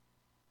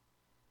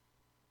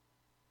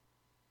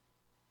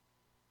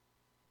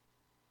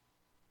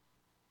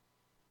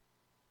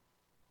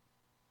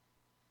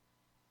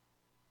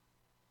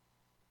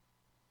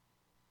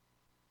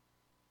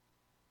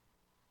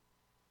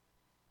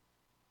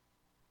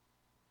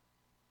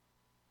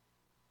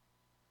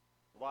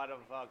A lot of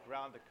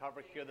ground to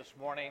cover here this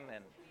morning,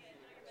 and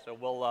so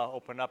we'll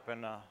open up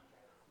in a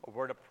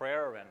word of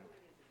prayer and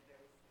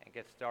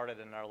get started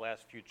in our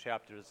last few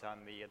chapters on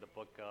the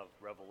book of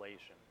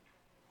Revelation.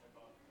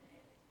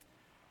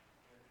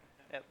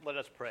 And let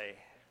us pray.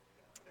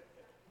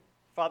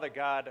 Father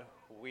God,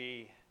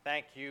 we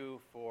thank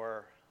you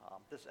for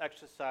this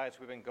exercise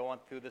we've been going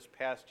through this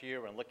past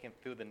year and looking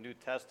through the New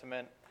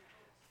Testament.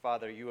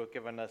 Father, you have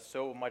given us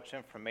so much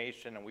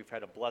information, and we've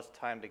had a blessed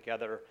time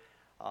together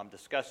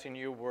discussing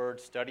your word,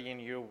 studying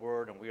your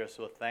word, and we are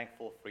so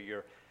thankful for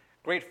your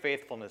great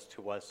faithfulness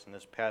to us in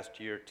this past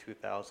year,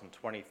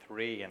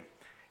 2023. And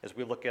as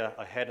we look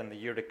ahead in the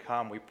year to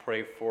come, we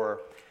pray for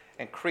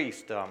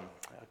increased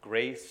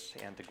grace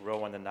and to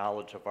grow in the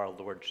knowledge of our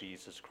Lord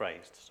Jesus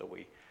Christ. So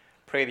we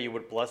pray that you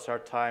would bless our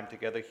time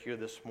together here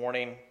this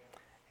morning,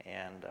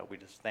 and we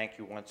just thank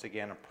you once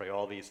again and pray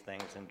all these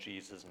things in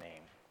Jesus'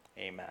 name.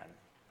 Amen.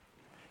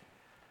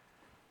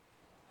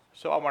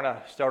 So I want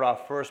to start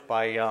off first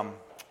by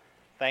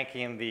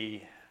thanking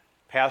the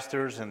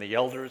pastors and the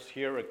elders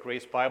here at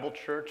Grace Bible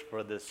Church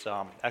for this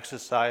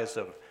exercise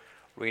of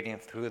reading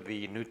through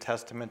the New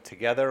Testament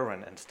together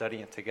and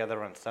studying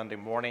together on Sunday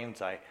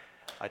mornings. I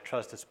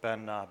trust it's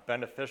been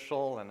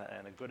beneficial and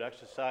a good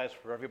exercise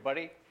for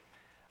everybody.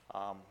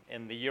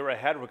 In the year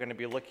ahead, we're going to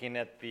be looking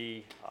at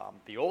the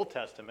Old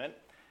Testament.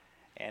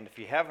 And if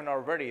you haven't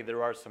already,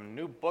 there are some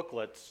new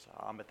booklets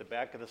at the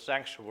back of the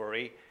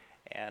sanctuary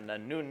and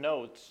new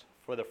notes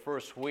for the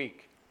first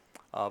week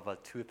of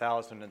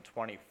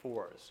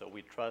 2024. So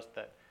we trust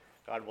that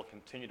God will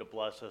continue to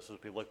bless us as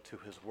we look to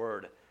his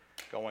word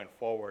going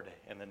forward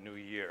in the new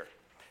year.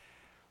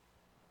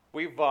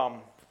 We've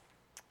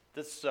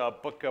this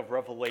book of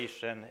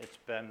Revelation, it's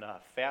been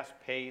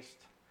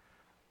fast-paced,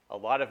 a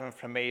lot of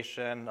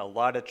information, a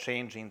lot of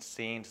changing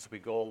scenes as we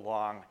go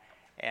along.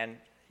 And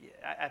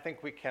I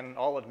think we can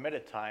all admit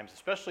at times,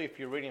 especially if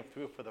you're reading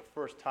through for the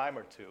first time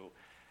or two,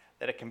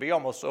 that it can be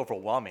almost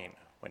overwhelming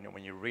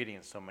when you're reading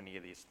so many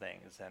of these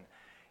things. And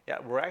yeah,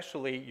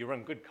 you're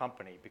in good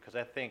company, because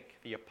I think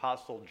the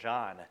Apostle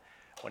John,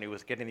 when he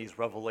was getting these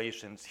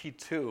revelations, he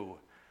too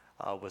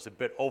was a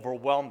bit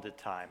overwhelmed at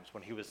times.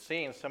 When he was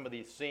seeing some of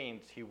these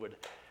scenes, he would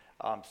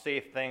say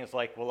things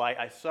like, well,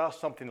 I saw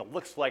something that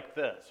looks like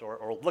this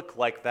or looked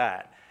like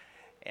that.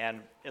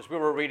 And as we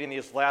were reading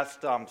these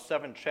last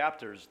 7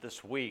 chapters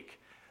this week,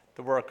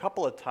 there were a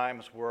couple of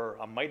times where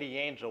a mighty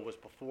angel was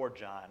before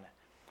John,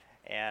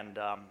 and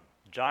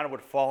John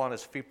would fall on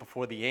his feet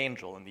before the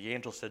angel, and the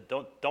angel said,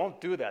 don't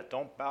do that,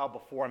 don't bow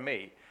before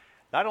me.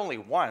 Not only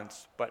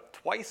once, but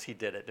twice he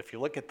did it. If you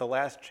look at the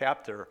last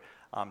chapter,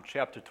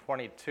 chapter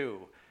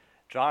 22,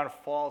 John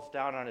falls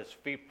down on his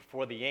feet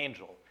before the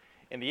angel,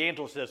 and the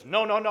angel says,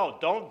 no,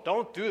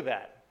 don't do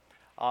that.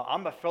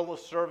 I'm a fellow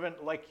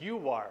servant like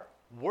you are.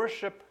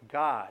 Worship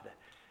God.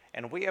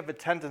 And we have a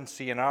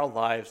tendency in our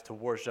lives to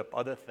worship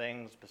other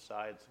things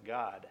besides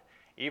God.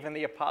 Even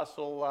the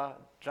Apostle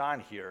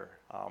John here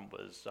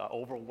was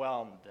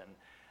overwhelmed,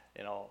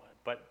 and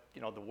but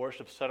the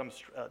worship set him.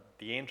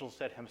 The angel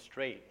set him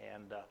straight,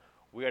 and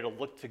we are to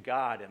look to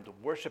God and to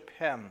worship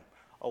Him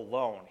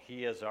alone.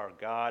 He is our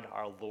God,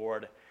 our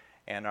Lord,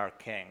 and our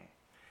King.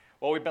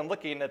 Well, we've been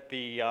looking at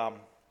the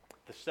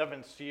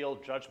 7 seal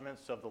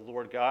judgments of the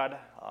Lord God.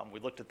 We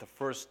looked at the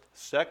first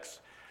 6.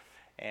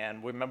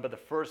 And remember, the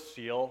first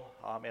seal,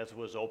 as it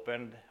was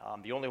opened,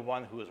 the only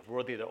one who is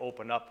worthy to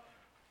open up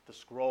the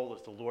scroll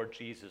is the Lord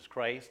Jesus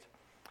Christ.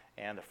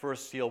 And the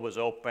first seal was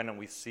open, and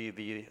we see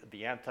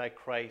the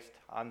Antichrist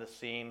on the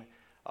scene,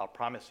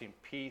 promising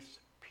peace.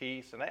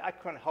 And I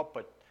couldn't help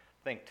but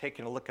think,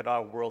 taking a look at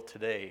our world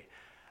today,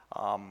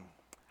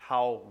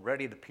 how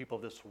ready the people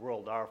of this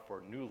world are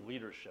for new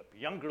leadership,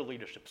 younger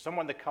leadership,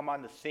 someone to come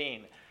on the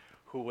scene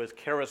who is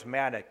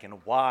charismatic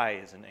and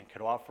wise and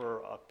can offer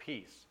a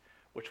peace,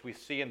 which we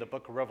see in the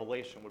book of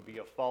Revelation would be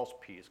a false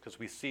peace, because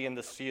we see in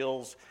the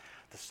seals,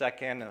 the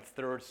second and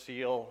third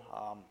seal,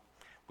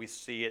 we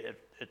see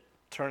it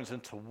turns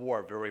into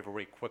war very,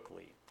 very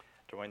quickly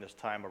during this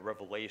time of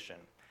Revelation.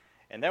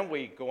 And then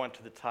we go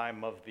into the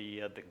time of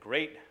the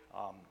great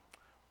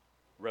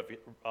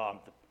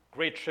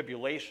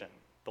tribulation,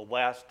 the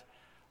last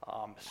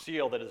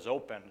seal that is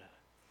opened.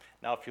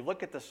 Now, if you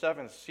look at the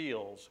 7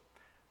 seals,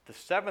 the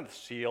 7th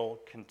seal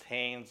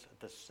contains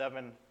the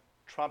 7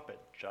 trumpet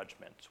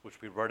judgments,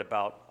 which we read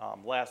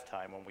about last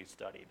time when we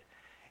studied.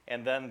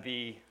 And then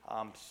the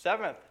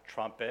 7th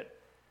trumpet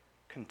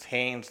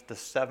contains the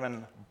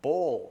 7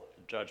 bowl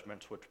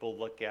judgments, which we'll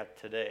look at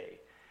today.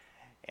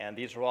 And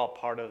these are all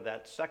part of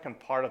that second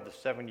part of the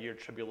 7-year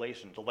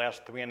tribulation, the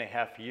last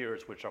 3.5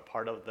 years, which are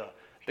part of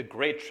the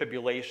Great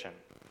Tribulation.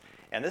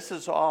 And this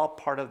is all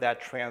part of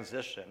that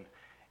transition.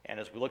 And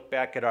as we look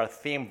back at our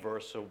theme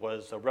verse, it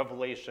was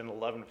Revelation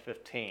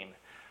 11:15,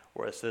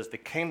 where it says, the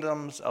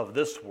kingdoms of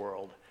this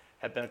world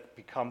have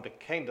become the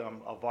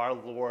kingdom of our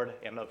Lord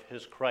and of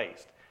his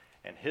Christ,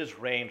 and his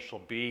reign shall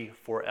be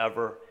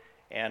forever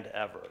and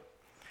ever.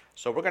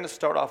 So we're going to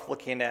start off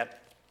looking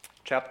at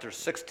chapter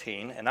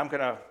 16, and we're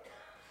going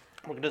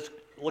to just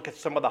look at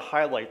some of the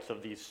highlights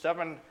of these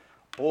 7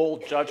 bowl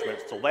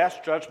judgments, the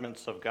last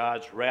judgments of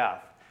God's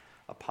wrath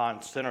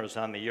upon sinners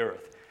on the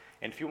earth.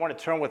 And if you want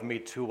to turn with me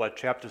to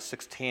chapter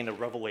 16 of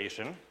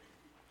Revelation,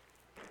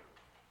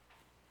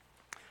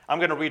 I'm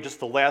going to read just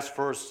the last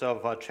verse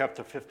of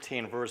chapter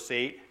 15, verse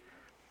 8,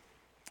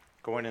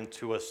 going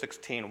into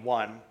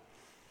 16:1.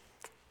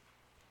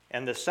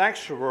 And the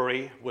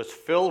sanctuary was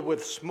filled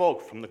with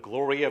smoke from the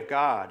glory of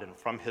God and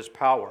from his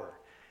power,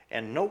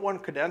 and no one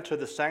could enter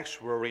the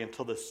sanctuary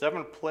until the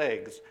 7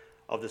 plagues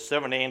of the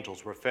 7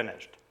 angels were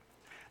finished.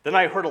 Then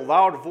I heard a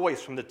loud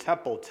voice from the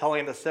temple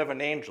telling the 7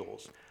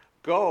 angels,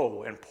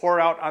 "Go and pour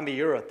out on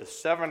the earth the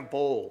 7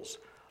 bowls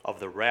of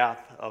the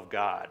wrath of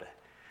God."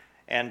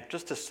 And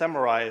just to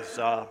summarize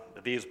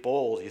these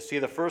bowls, you see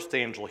the first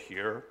angel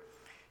here,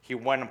 he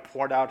went and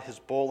poured out his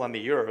bowl on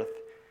the earth,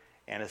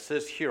 and it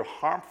says here,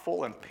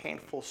 harmful and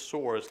painful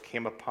sores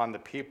came upon the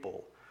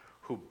people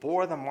who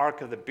bore the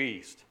mark of the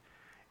beast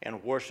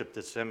and worshipped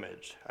its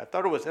image. I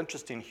thought it was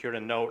interesting here to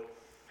note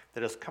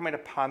that it's coming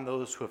upon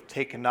those who have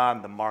taken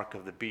on the mark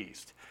of the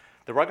beast.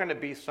 There are going to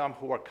be some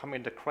who are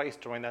coming to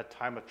Christ during that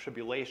time of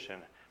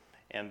tribulation,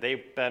 and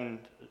they've been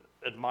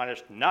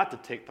admonished not to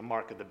take the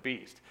mark of the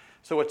beast.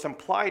 So it's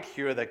implied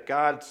here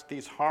that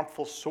these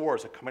harmful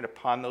sores are coming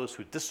upon those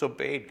who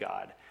disobeyed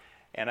God.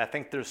 And I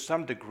think there's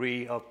some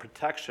degree of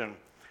protection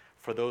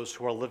for those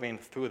who are living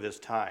through this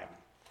time,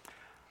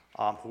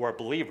 who are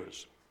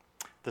believers.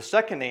 The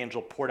second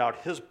angel poured out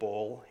his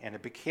bowl, and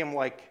it became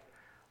like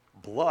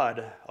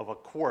blood of a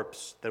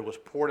corpse that was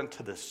poured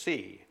into the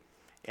sea,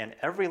 and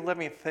every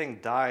living thing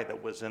died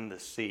that was in the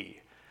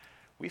sea.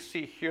 We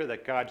see here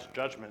that God's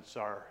judgments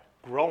are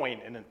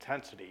growing in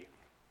intensity.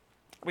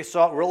 We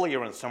saw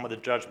earlier in some of the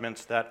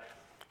judgments that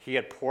he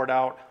had poured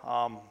out,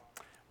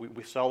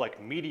 we saw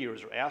like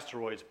meteors or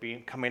asteroids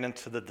coming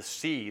into the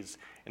seas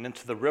and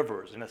into the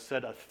rivers, and it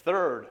said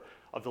 1/3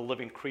 of the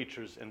living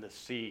creatures in the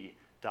sea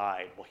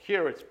died. Well,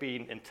 here it's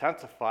being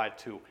intensified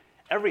to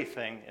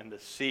everything in the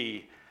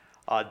sea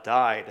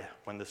died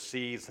when the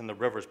seas and the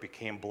rivers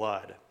became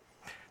blood.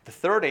 The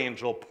third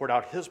angel poured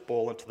out his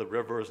bowl into the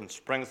rivers and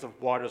springs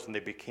of waters, and they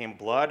became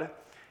blood.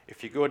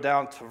 If you go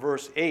down to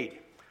verse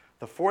 8,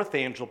 the fourth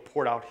angel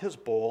poured out his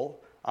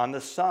bowl on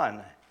the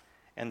sun,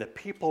 and the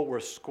people were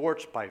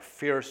scorched by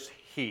fierce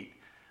heat.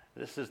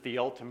 This is the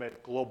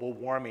ultimate global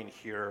warming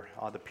here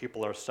the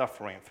people are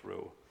suffering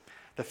through.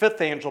 The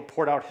fifth angel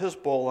poured out his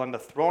bowl on the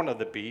throne of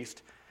the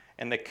beast,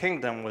 and the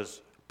kingdom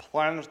was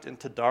plunged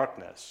into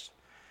darkness.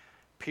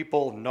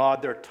 People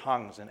gnawed their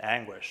tongues in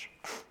anguish.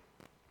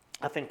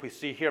 I think we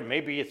see here,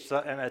 maybe it's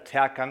an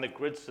attack on the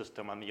grid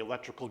system, on the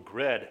electrical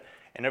grid,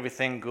 and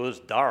everything goes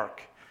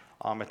dark.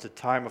 It's a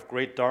time of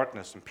great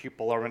darkness, and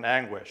people are in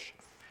anguish.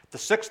 The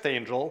sixth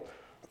angel,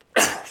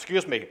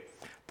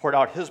 poured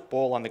out his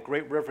bowl on the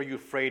great river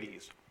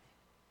Euphrates,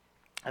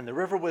 and the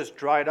river was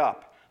dried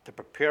up to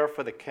prepare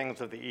for the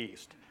kings of the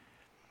east.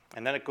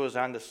 And then it goes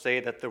on to say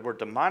that there were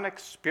demonic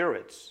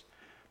spirits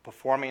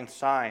performing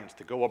signs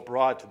to go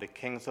abroad to the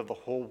kings of the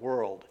whole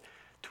world,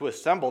 to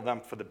assemble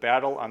them for the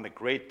battle on the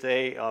great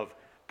day of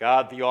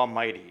God the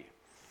Almighty.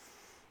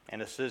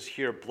 And it says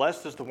here,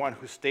 blessed is the one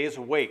who stays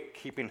awake,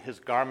 keeping his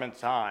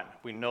garments on.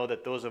 We know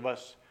that those of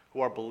us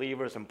who are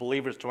believers and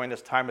believers during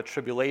this time of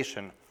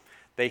tribulation,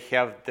 they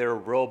have their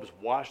robes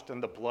washed in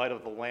the blood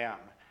of the Lamb,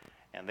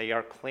 and they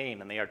are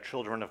clean, and they are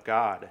children of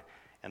God,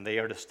 and they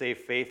are to stay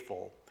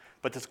faithful.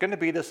 But there's going to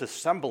be this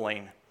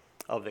assembling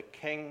of the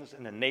kings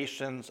and the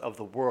nations of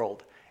the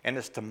world, and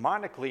it's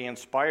demonically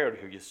inspired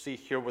here. You see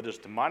here where there's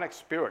demonic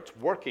spirits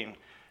working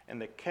in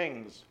the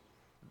kings,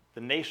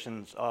 the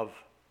nations of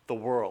the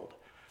world.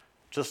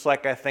 Just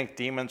like I think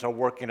demons are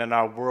working in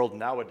our world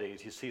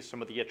nowadays. You see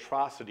some of the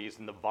atrocities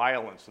and the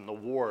violence and the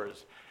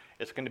wars.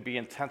 It's going to be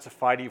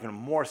intensified even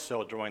more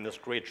so during this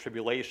great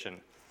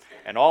tribulation.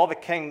 And all the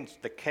kings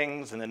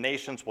and the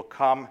nations will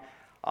come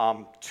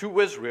to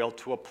Israel,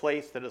 to a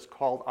place that is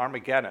called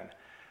Armageddon.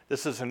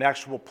 This is an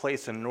actual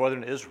place in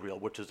northern Israel,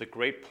 which is a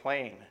great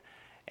plain.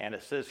 And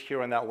it says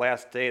here on that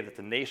last day that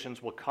the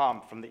nations will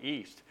come from the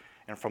east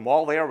and from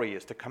all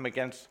areas to come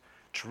against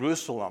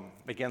Jerusalem,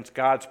 against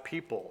God's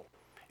people,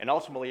 and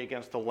ultimately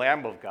against the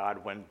Lamb of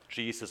God when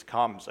Jesus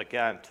comes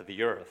again to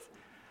the earth.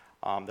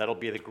 That'll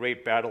be the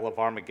great battle of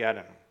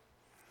Armageddon.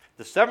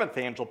 The seventh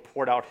angel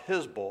poured out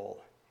his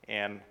bowl,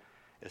 and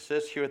it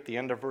says here at the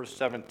end of verse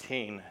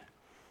 17,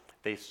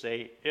 they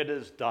say, "It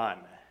is done."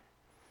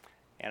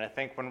 And I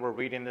think when we're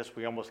reading this,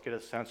 we almost get a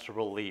sense of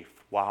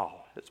relief.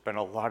 Wow, it's been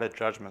a lot of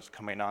judgments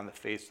coming on the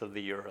face of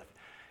the earth,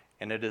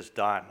 and it is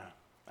done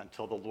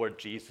until the Lord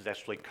Jesus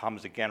actually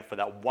comes again for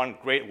that one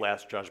great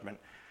last judgment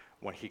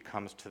when he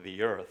comes to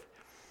the earth.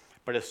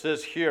 But it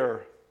says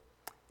here,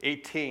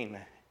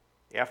 18,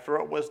 after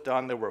it was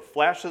done, there were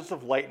flashes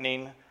of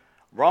lightning,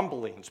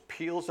 rumblings,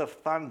 peals of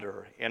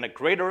thunder, and a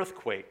great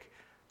earthquake,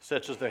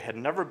 such as there had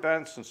never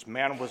been since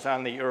man was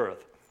on the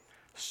earth.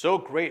 So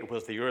great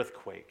was the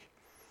earthquake.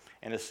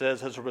 And it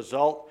says, as a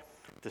result,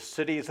 the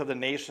cities of the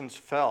nations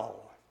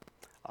fell.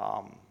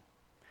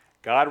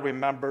 God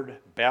remembered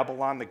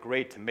Babylon the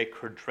Great to make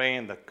her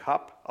drain the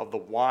cup of the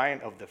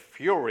wine of the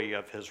fury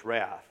of his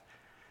wrath.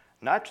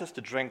 not just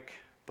to drink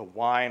the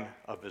wine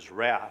of his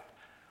wrath,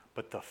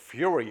 but the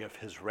fury of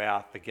his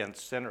wrath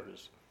against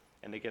sinners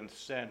and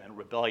against sin and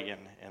rebellion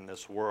in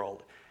this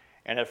world.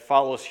 And it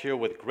follows here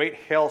with great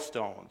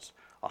hailstones,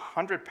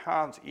 100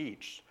 pounds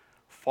each,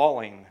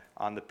 falling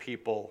on the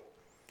people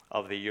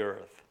of the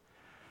earth.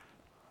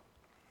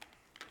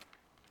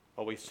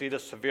 Well, we see the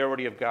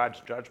severity of God's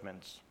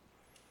judgments.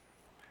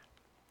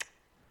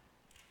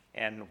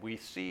 And we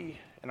see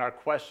in our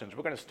questions,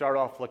 we're going to start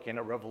off looking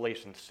at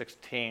Revelation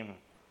 16.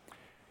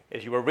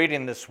 As you were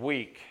reading this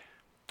week,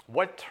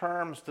 what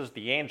terms does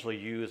the angel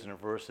use in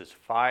verses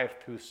 5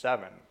 through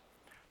 7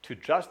 to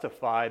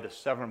justify the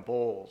 7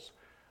 bowls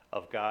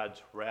of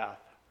God's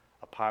wrath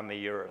upon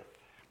the earth?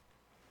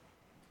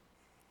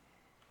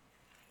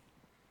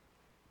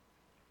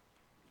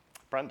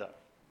 Brenda.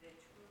 They're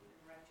true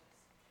and righteous.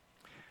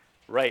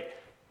 Right.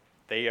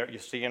 They are, you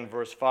see in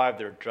verse 5,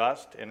 they're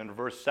just, and in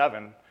verse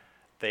 7,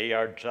 they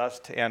are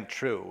just and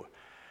true.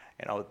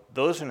 You know,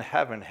 those in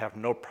heaven have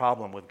no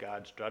problem with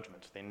God's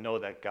judgments. They know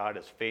that God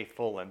is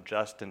faithful and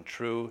just and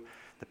true.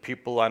 The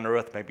people on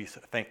earth may be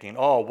thinking,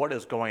 oh, what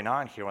is going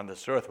on here on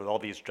this earth with all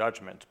these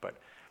judgments? But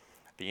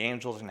the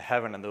angels in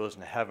heaven and those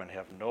in heaven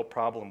have no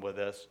problem with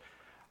this.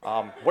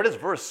 What does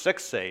verse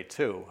 6 say,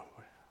 too?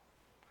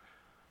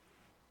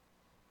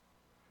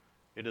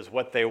 It is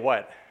what they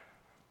what?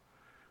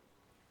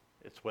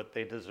 It's what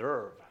they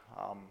deserve.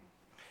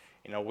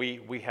 You know,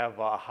 we have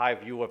a high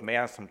view of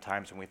man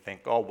sometimes, and we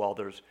think, oh, well,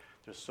 there's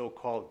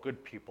so-called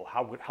good people.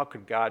 How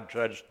could God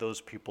judge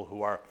those people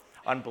who are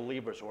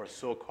unbelievers or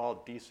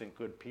so-called decent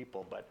good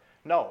people? But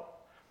no,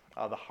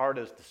 the heart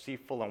is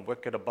deceitful and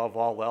wicked above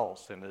all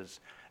else and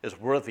is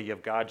worthy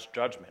of God's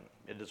judgment.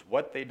 It is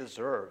what they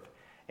deserve,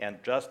 and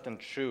just and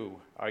true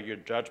are your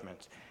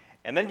judgments.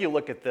 And then you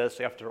look at this,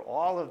 after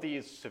all of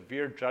these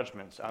severe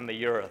judgments on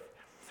the earth,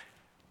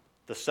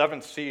 the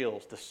 7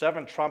 seals, the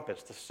 7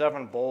 trumpets, the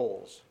 7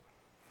 bowls.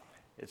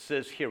 It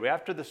says here,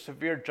 after the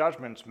severe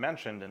judgments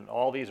mentioned in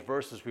all these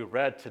verses we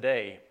read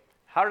today,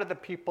 how did the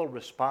people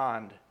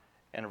respond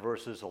in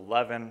verses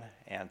 11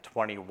 and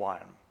 21?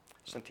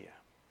 Cynthia.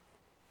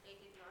 They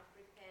did not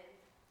repent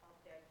of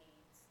their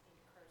deeds and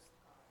cursed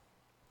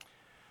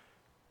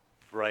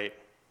God. Right.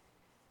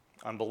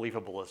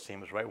 Unbelievable, it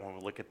seems, right? When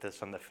we look at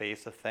this on the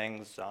face of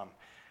things,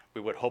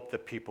 we would hope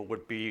that people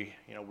would be,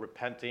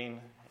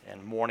 repenting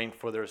and mourning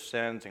for their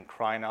sins and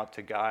crying out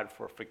to God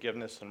for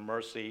forgiveness and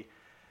mercy.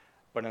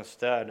 But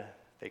instead,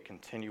 they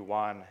continue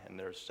on in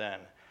their sin.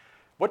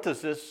 What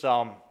does this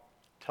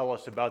tell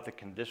us about the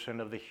condition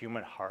of the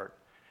human heart,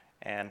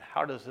 and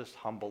how does this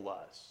humble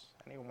us?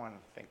 Anyone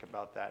think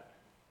about that?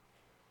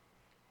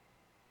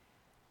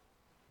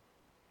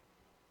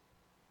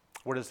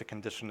 What is the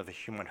condition of the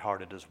human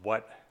heart? It is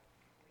what?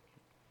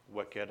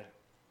 Wicked,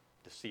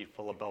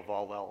 deceitful above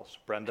all else.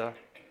 Brenda? Loves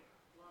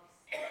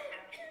sin,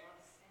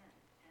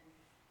 and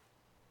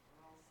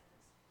we're all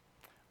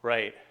sinners.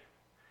 Right.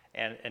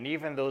 And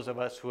even those of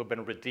us who have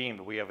been redeemed,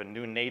 we have a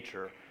new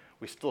nature,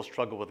 we still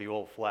struggle with the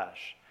old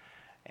flesh.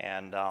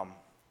 And I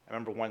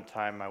remember one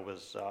time I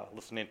was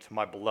listening to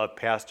my beloved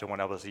pastor when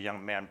I was a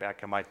young man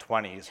back in my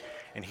 20s,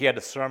 and he had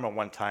a sermon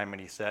one time,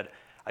 and he said,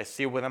 I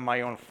see within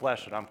my own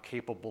flesh that I'm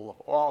capable of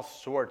all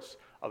sorts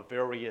of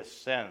various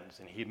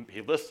sins. And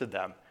he listed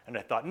them, and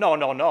I thought, no,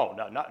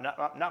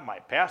 not my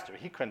pastor.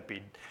 He couldn't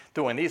be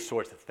doing these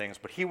sorts of things.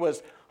 But he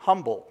was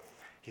humble.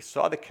 He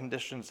saw the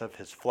conditions of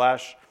his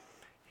flesh.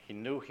 He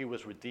knew he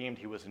was redeemed.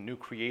 He was a new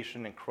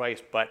creation in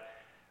Christ. But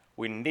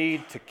we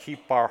need to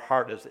keep our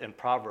heart, as in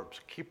Proverbs,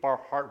 keep our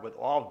heart with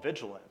all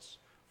vigilance,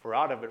 for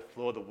out of it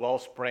flow the well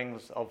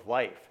springs of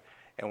life.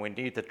 And we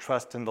need to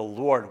trust in the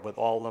Lord with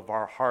all of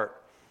our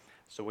heart.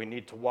 So we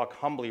need to walk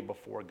humbly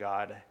before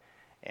God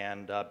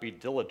and be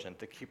diligent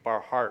to keep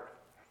our heart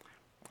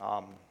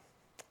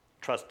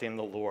trusting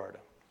the Lord.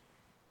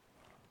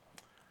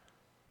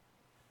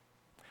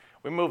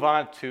 We move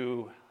on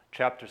to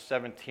chapter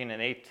 17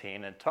 and 18,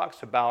 and it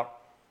talks about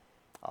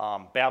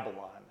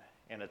Babylon,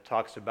 and it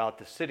talks about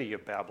the city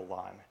of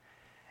Babylon.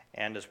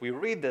 And as we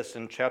read this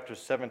in chapter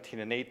 17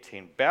 and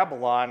 18,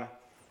 Babylon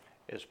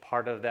is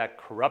part of that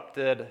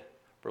corrupted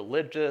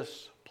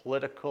religious,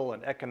 political,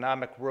 and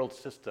economic world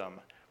system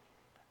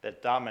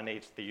that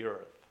dominates the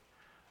earth.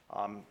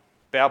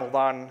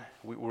 Babylon,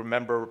 we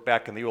remember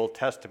back in the Old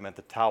Testament,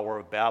 the Tower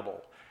of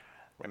Babel.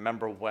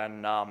 Remember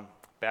when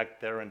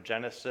back there in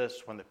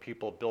Genesis, when the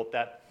people built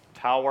that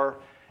tower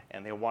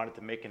and they wanted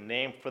to make a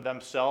name for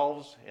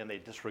themselves, and they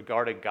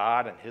disregarded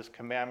God and his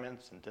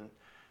commandments and didn't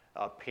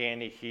pay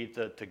any heed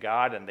to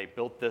God, and they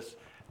built this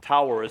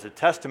tower as a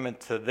testament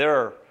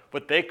to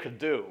what they could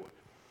do.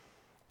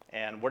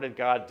 And what did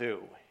God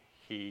do?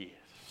 He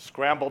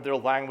scrambled their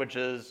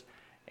languages,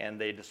 and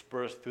they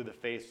dispersed through the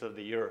face of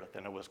the earth,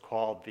 and it was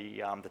called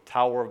the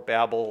Tower of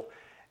Babel,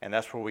 and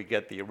that's where we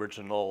get the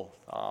original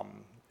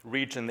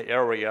region, the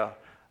area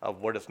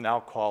of what is now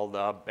called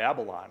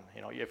Babylon.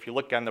 You know, if you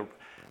look on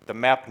the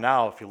map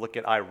now, if you look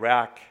at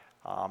Iraq,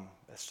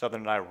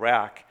 southern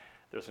Iraq,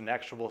 there's an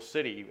actual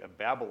city of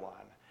Babylon.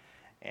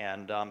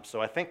 And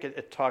so I think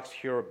it talks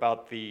here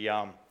about the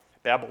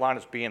Babylon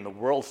as being the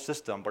world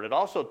system, but it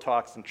also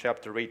talks in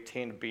chapter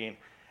 18 of being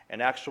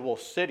an actual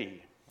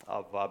city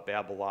of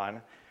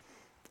Babylon.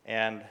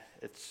 And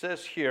it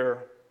says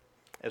here,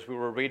 as we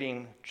were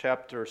reading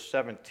chapter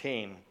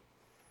 17,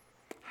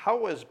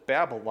 how is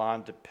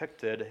Babylon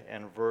depicted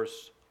in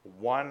verse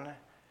 1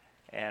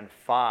 and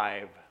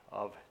 5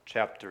 of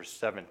chapter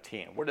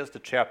 17? What is the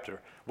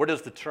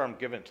term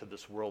given to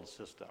this world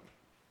system?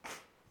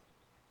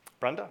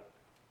 Brenda?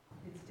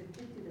 It's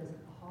depicted as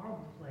a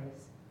horrible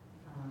place,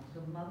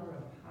 the mother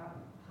of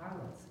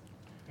harlots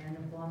and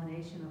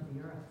abomination of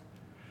the earth.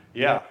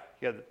 Yeah,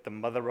 the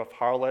mother of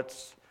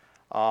harlots.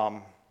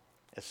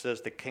 It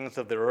says the kings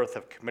of the earth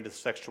have committed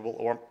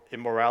sexual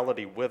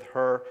immorality with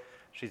her.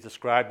 She's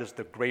described as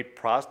the great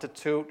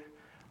prostitute.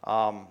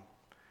 And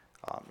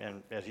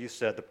as you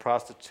said, the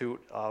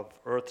prostitute of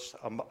earth's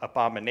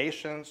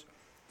abominations.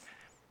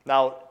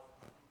 Now,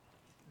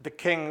 the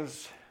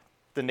kings,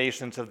 the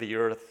nations of the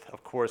earth,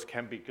 of course,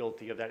 can be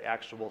guilty of that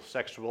actual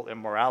sexual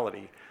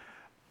immorality.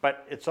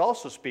 But it's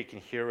also speaking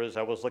here, as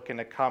I was looking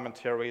at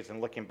commentaries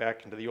and looking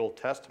back into the Old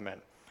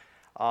Testament,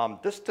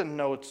 this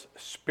denotes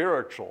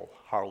spiritual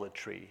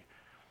harlotry.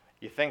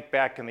 You think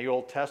back in the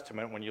Old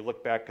Testament, when you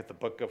look back at the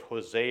book of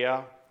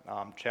Hosea,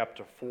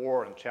 chapter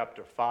 4 and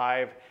chapter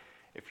 5,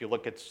 if you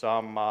look at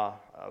some of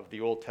the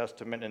Old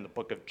Testament in the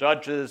book of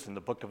Judges, in the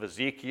book of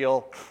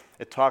Ezekiel,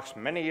 it talks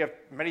many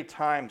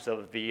times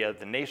of the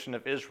nation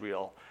of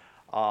Israel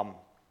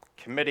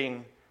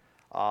committing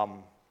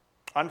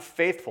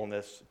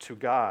unfaithfulness to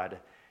God.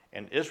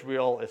 And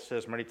Israel, it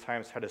says many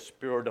times, had a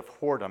spirit of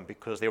whoredom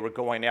because they were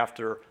going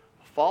after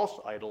false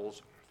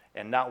idols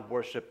and not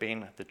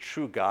worshiping the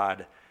true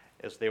God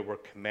as they were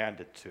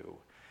commanded to.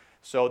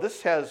 So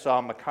this has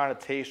a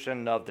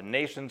connotation of the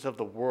nations of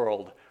the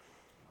world.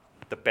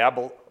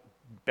 The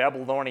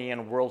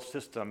Babylonian world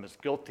system is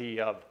guilty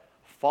of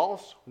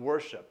false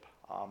worship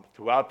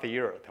throughout the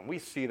earth. And we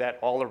see that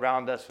all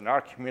around us in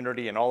our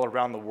community and all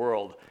around the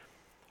world.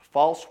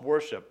 False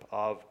worship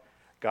of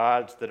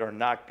gods that are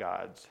not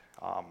gods.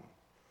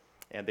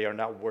 And they are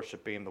not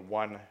worshiping the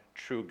one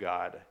true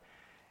God.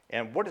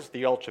 And what is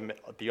the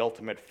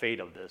ultimate fate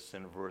of this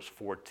in verse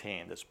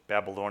 14, this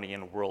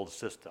Babylonian world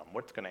system?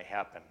 What's going to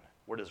happen?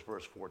 What does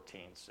verse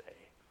 14 say?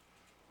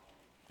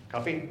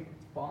 Copy?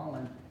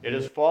 Fallen. It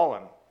is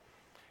fallen.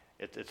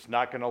 It's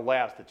not going to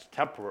last. It's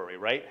temporary,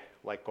 right?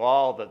 Like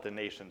all the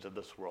nations of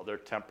this world. They're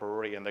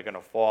temporary and they're going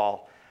to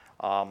fall.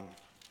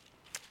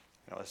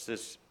 It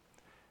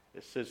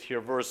says here,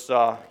 verse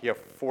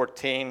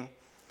 14,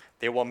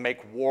 they will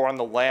make war on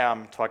the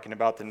Lamb, talking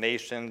about the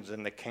nations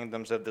and the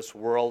kingdoms of this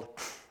world.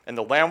 And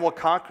the Lamb will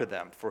conquer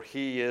them, for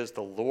he is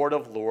the Lord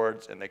of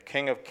lords and the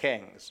King of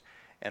kings.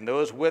 And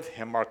those with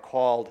him are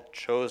called,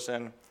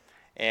 chosen,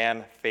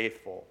 and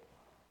faithful.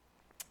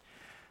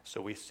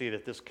 So we see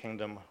that this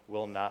kingdom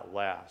will not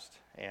last.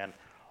 And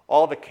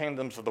all the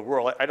kingdoms of the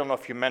world, I don't know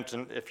if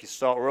you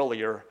saw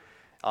earlier,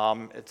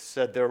 it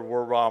said there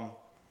were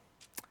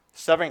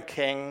 7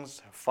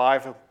 kings,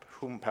 5 of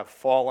whom have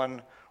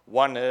fallen.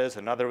 One is,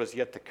 another is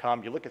yet to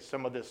come. You look at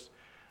some of this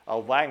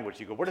language,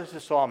 you go, what does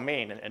this all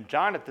mean? And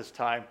John at this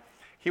time,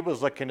 he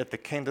was looking at the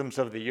kingdoms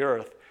of the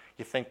earth.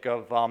 You think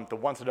of the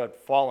ones that had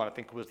fallen. I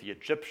think it was the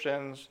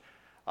Egyptians,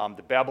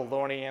 the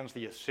Babylonians,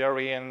 the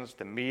Assyrians,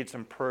 the Medes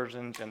and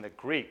Persians, and the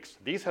Greeks.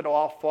 These had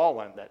all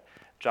fallen that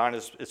John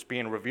is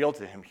being revealed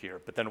to him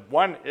here. But then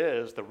one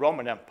is the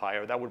Roman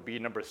Empire. That would be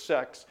number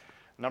 6.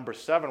 Number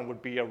 7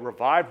 would be a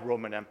revived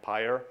Roman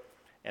Empire.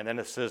 And then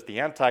it says the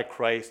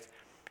Antichrist,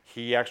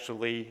 he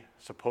actually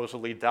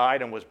supposedly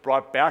died and was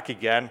brought back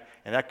again,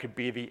 and that could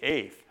be the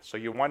 8th. So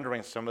you're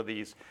wondering some of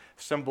these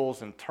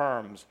symbols and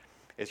terms.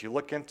 As you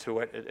look into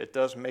it, it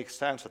does make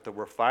sense that there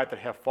were 5 that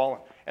have fallen.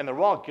 And they're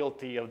all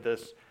guilty of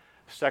this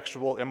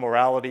sexual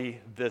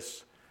immorality,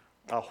 this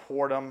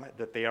whoredom,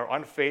 that they are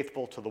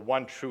unfaithful to the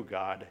one true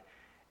God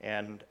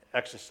and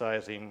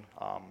exercising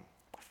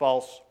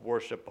false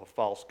worship of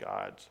false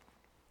gods.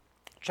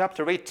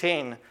 Chapter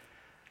 18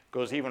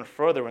 goes even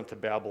further into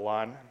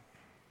Babylon.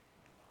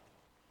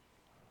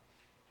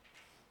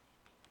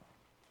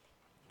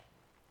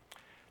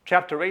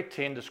 Chapter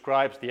 18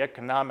 describes the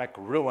economic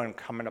ruin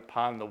coming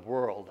upon the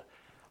world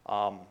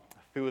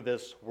through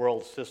this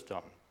world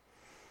system.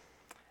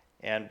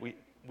 And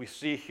we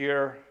see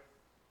here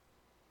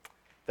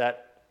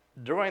that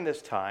during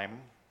this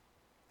time,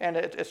 and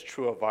it's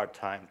true of our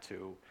time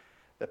too,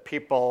 that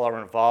people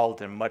are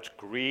involved in much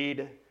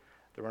greed,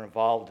 they're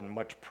involved in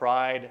much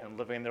pride and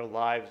living their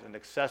lives in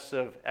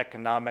excessive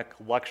economic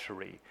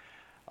luxury,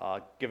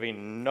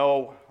 giving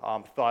no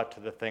thought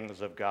to the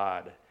things of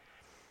God.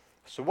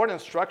 So what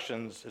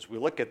instructions, as we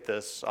look at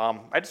this,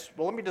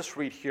 let me just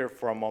read here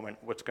for a moment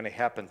what's going to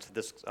happen to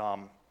this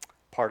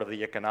part of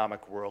the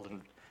economic world.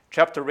 In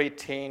chapter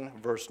 18,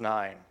 verse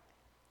 9.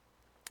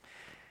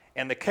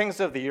 And the kings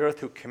of the earth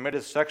who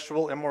committed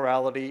sexual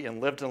immorality and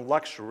lived in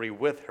luxury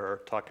with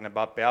her, talking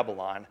about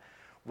Babylon,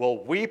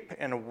 will weep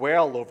and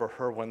wail over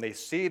her when they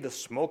see the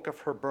smoke of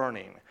her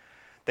burning.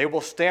 They will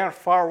stand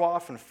far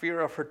off in fear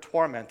of her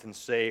torment and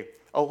say,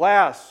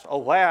 Alas,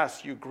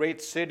 alas, you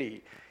great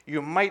city,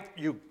 you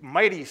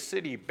mighty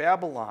city,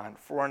 Babylon,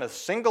 for in a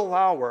single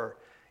hour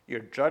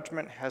your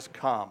judgment has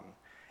come,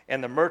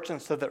 and the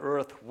merchants of the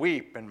earth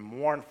weep and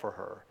mourn for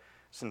her,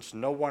 since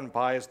no one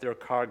buys their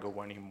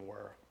cargo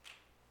anymore.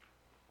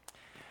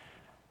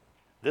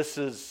 This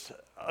is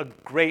a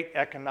great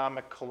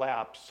economic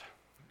collapse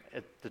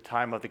at the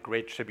time of the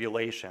Great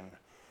Tribulation.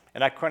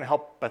 And I couldn't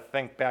help but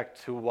think back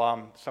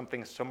to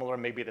something similar,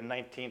 maybe the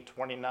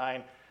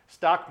 1929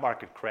 stock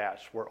market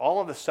crash, where all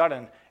of a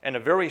sudden, in a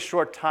very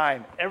short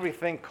time,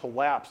 everything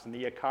collapsed in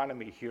the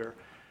economy here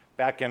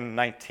back in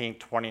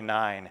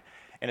 1929.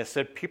 And it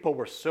said people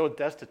were so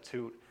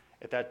destitute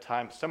at that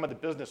time. Some of the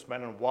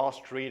businessmen on Wall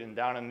Street and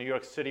down in New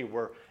York City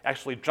were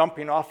actually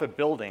jumping off of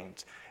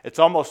buildings. It's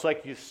almost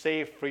like you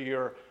saved for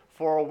your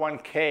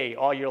 401k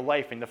all your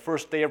life, and the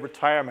first day of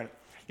retirement,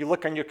 you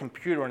look on your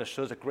computer and it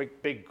shows a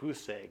great big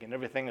goose egg and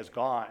everything is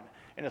gone.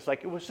 And it's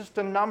like, it was just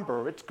a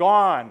number, it's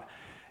gone.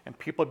 And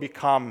people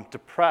become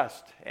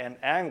depressed and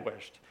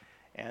anguished.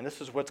 And this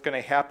is what's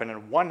going to happen.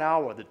 In 1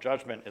 hour, the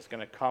judgment is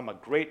going to come, a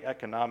great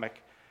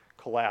economic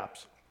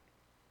collapse.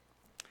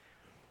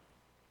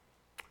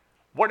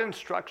 What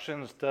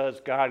instructions does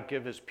God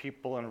give his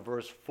people in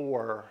verse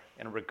 4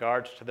 in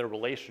regards to their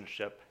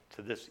relationship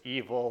to this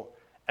evil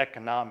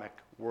economic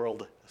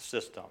world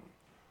system?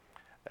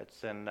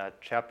 That's in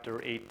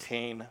chapter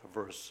 18,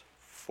 verse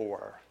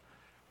 4.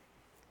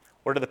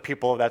 What are the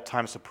people of that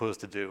time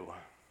supposed to do?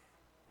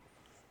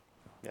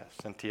 Yes,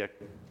 Cynthia,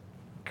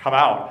 come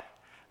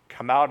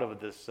out of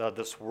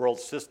this world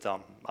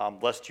system,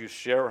 lest you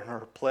share in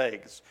her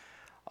plagues,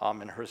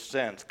 in her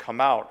sins. Come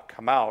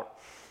out.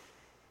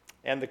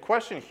 And the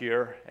question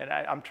here, and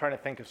I'm trying to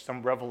think of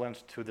some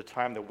relevance to the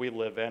time that we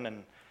live in,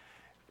 and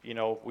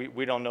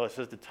we don't know. It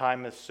says the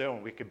time is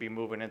soon. We could be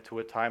moving into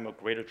a time of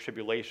greater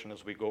tribulation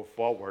as we go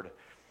forward.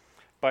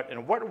 But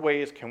in what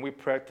ways can we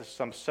practice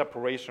some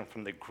separation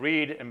from the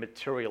greed and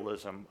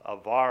materialism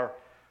of our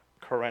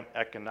current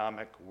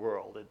economic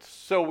world? It's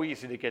so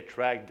easy to get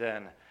dragged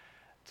in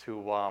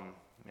to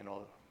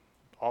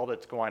all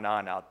that's going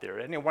on out there.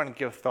 Anyone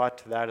give thought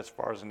to that as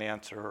far as an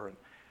answer, and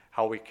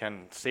how we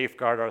can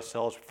safeguard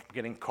ourselves from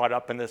getting caught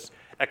up in this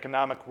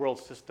economic world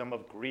system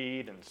of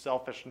greed and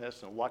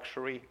selfishness and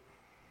luxury?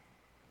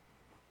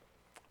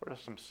 What are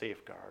some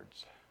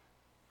safeguards?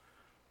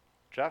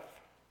 Jeff?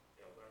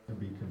 To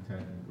be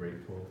content and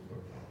grateful for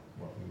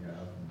what we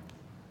have,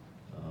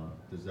 and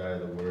desire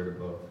the word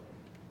above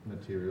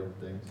material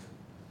things.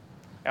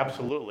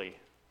 Absolutely.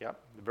 Yep,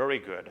 very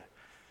good.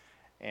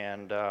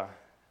 And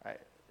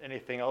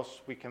anything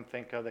else we can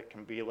think of that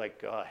can be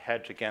like a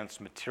hedge against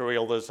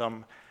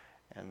materialism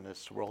in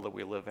this world that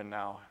we live in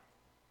now?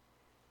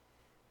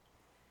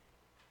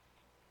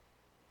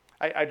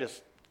 I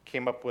just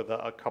came up with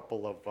a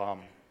couple of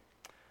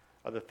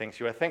other things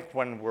here. I think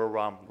when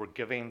we're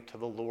giving to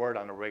the Lord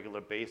on a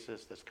regular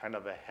basis, there's kind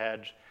of a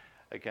hedge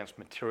against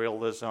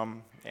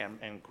materialism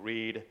and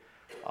greed.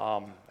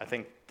 I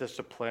think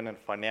discipline and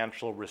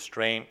financial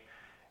restraint,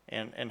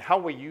 and how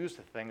we use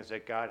the things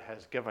that God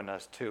has given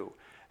us too.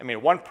 I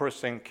mean, one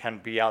person can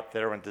be out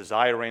there and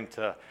desiring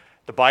to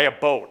buy a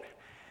boat,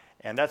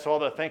 and that's all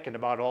they're thinking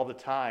about all the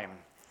time.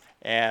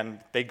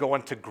 And they go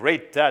into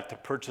great debt to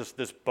purchase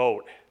this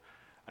boat.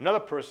 Another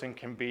person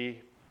can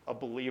be a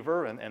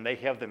believer, and they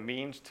have the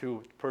means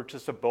to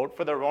purchase a boat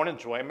for their own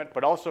enjoyment,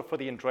 but also for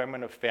the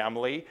enjoyment of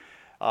family,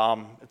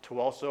 to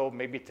also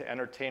maybe to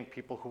entertain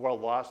people who are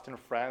lost and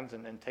friends,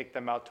 and take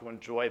them out to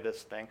enjoy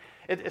this thing.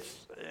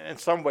 It's in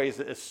some ways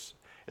it's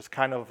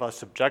kind of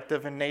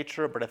subjective in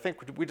nature, but I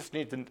think we just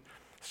need to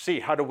see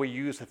how do we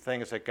use the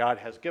things that God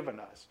has given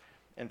us,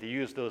 and to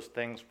use those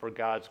things for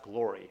God's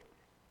glory.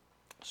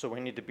 So we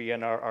need to be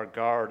in our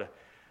guard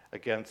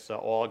against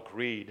all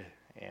greed,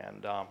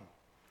 and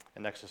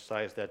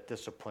exercise that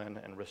discipline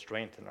and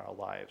restraint in our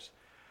lives.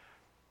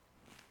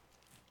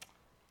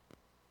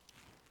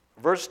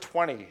 Verse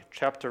 20,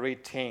 chapter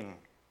 18,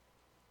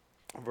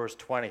 verse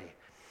 20.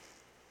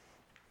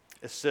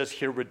 It says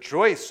here,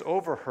 Rejoice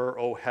over her,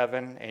 O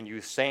heaven, and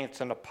you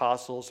saints and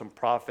apostles and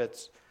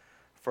prophets,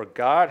 for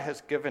God has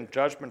given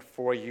judgment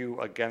for you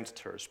against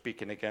her,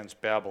 speaking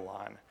against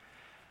Babylon.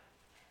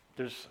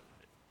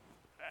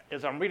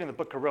 As I'm reading the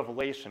book of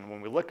Revelation, when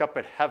we look up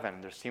at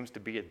heaven, there seems to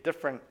be a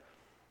different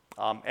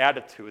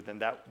attitude than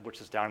that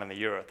which is down on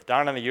the earth.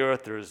 Down on the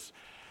earth, there's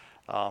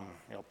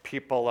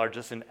people are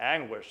just in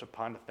anguish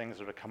upon the things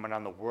that are coming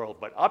on the world.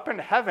 But up in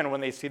heaven,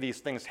 when they see these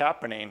things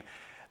happening,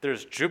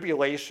 there's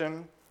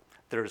jubilation,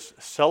 there's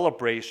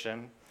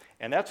celebration,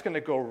 and that's going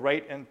to go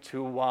right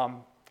into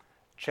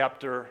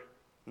chapter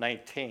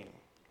 19.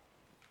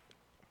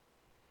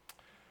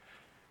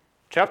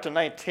 Chapter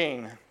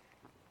 19,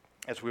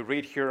 as we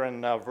read here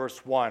in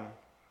verse 1,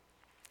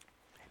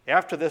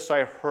 After this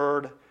I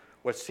heard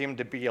what seemed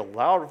to be a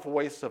loud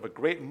voice of a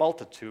great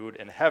multitude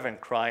in heaven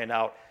crying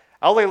out,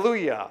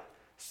 Alleluia!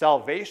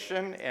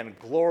 Salvation and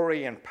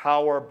glory and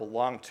power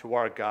belong to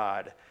our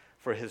God,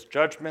 for his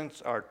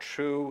judgments are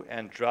true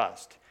and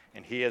just.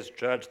 and he has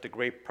judged the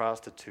great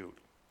prostitute.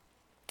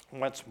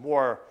 Once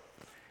more,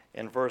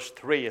 in verse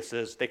 3, it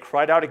says, they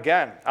cried out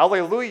again,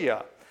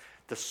 Alleluia!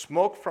 The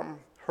smoke from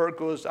her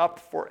goes up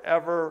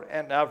forever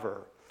and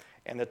ever.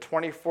 And the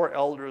 24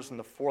 elders and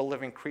the 4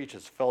 living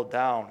creatures fell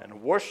down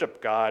and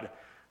worshiped God,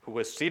 who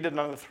was seated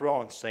on the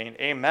throne, saying,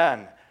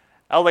 Amen,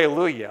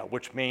 Alleluia,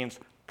 which means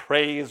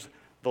praise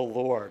the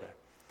Lord.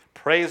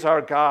 Praise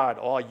our God,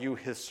 all you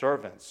his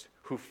servants,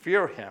 who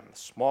fear him,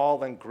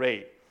 small and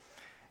great.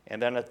 And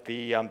then at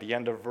the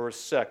end of verse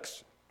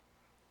 6,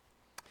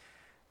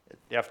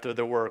 after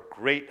there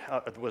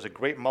was a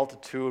great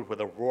multitude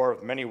with a roar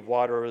of many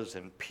waters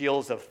and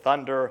peals of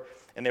thunder,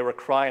 and they were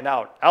crying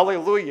out,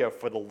 Alleluia,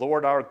 for the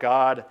Lord our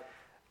God,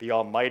 the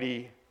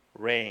Almighty,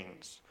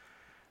 reigns.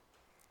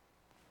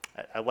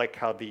 I like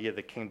how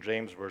the King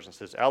James Version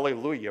says,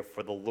 Alleluia,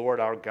 for the Lord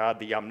our God,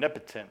 the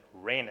Omnipotent,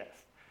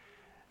 reigneth.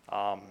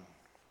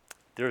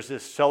 There's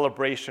this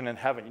celebration in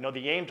heaven. You know,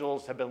 the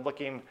angels have been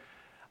looking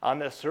on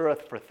this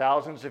earth for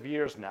thousands of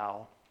years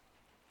now,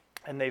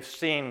 and they've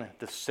seen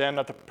the sin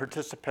of the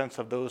participants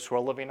of those who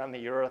are living on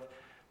the earth.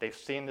 They've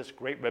seen this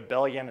great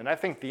rebellion, and I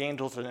think the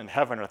angels in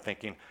heaven are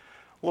thinking,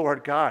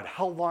 Lord God,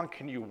 how long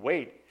can you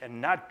wait and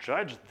not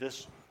judge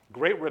this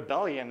great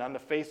rebellion on the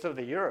face of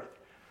the earth?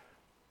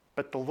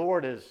 But the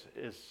Lord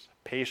is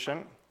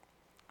patient.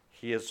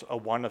 He is a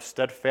one of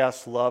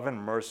steadfast love and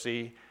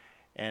mercy,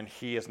 and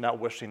he is not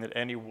wishing that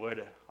any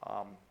would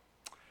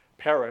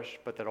perish,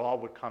 but that all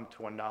would come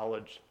to a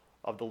knowledge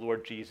of the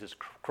Lord Jesus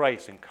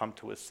Christ and come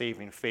to a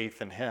saving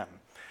faith in him.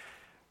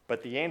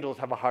 But the angels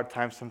have a hard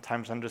time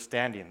sometimes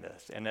understanding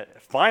this. And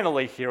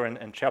finally here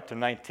in chapter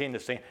 19,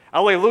 they're saying,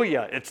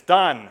 Alleluia, it's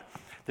done.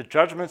 The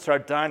judgments are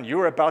done.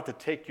 You're about to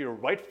take your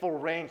rightful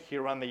reign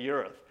here on the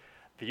earth.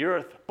 The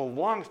earth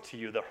belongs to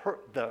you.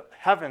 The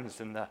heavens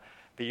and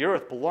the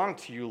earth belong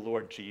to you,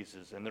 Lord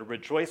Jesus. And they're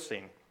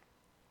rejoicing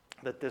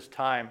that this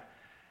time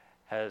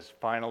has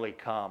finally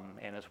come.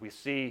 And as we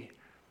see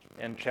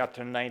in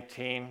chapter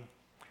 19,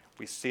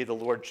 we see the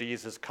Lord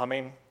Jesus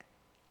coming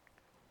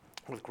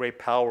with great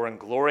power and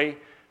glory.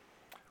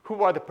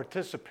 Who are the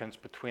participants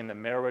between the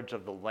marriage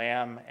of the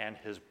Lamb and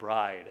his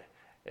bride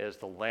as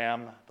the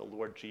Lamb, the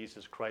Lord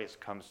Jesus Christ,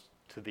 comes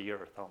to the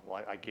earth? Oh,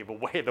 well, I gave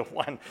away the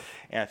one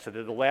answer.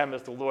 The Lamb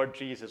is the Lord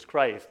Jesus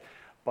Christ.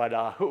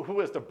 But who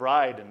is the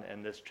bride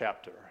in this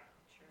chapter?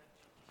 Church.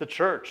 The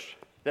church.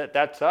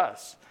 That's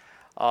us.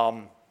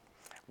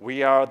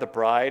 We are the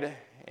bride,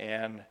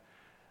 and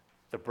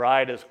the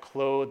bride is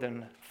clothed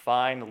in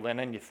fine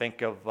linen. You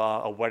think of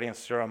a wedding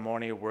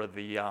ceremony where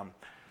the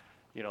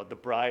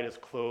bride is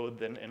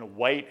clothed in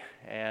white,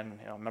 and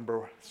I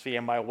remember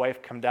seeing my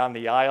wife come down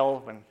the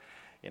aisle and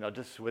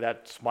just with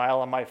that smile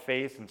on my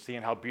face and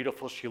seeing how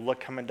beautiful she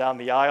looked coming down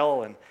the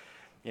aisle, and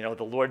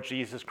the Lord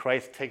Jesus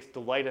Christ takes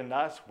delight in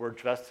us. We're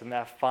dressed in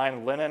that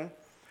fine linen.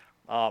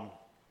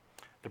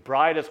 The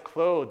bride is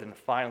clothed in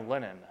fine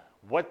linen.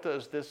 What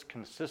does this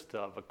consist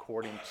of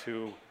according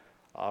to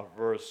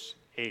verse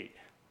 8?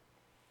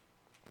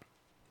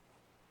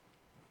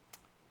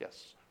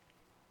 Yes.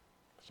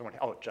 Someone.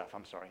 Oh, Jeff,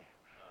 I'm sorry.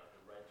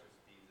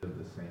 The righteous deeds of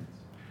the saints.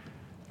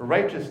 The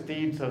righteous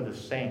deeds of the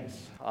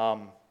saints.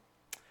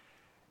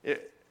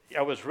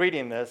 I was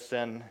reading this,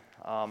 and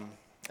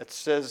it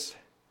says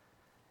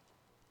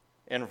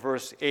in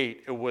verse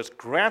 8, it was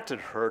granted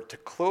her to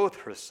clothe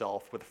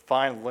herself with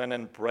fine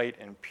linen, bright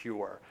and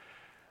pure.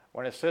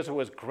 When it says it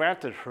was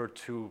granted her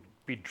to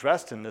be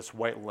dressed in this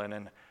white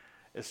linen,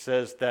 it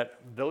says that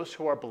those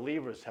who are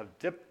believers have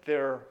dipped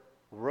their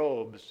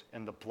robes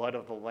in the blood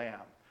of the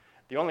Lamb.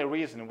 The only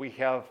reason we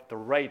have the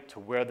right to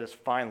wear this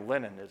fine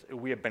linen is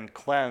we have been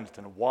cleansed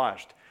and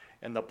washed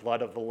in the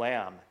blood of the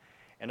Lamb.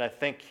 And I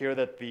think here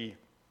that the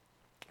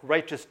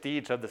righteous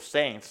deeds of the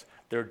saints,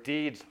 their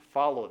deeds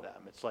follow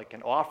them. It's like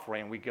an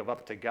offering we give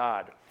up to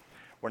God.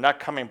 We're not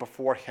coming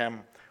before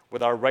him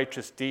with our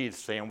righteous deeds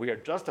saying we are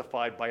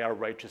justified by our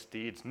righteous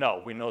deeds.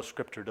 No, we know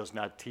Scripture does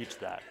not teach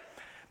that.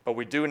 But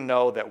we do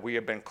know that we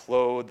have been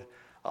clothed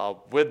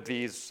with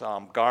these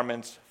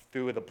garments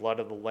through the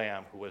blood of the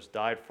Lamb, who has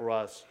died for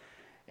us,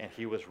 and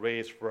he was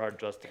raised for our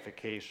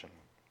justification.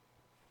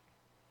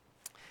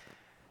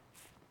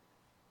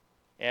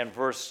 And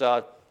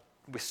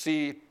we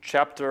see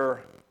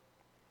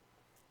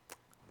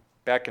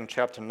back in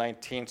chapter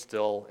 19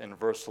 still, in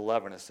verse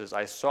 11, it says,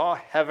 I saw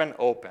heaven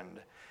opened,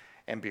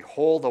 and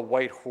behold a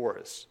white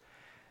horse,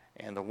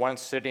 and the one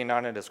sitting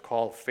on it is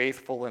called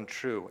Faithful and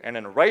True, and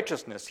in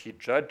righteousness he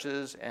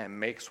judges and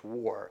makes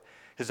war.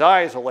 His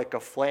eyes are like a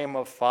flame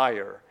of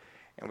fire.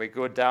 And we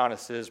go down, it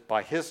says,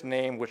 by his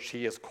name which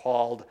he is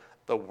called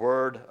the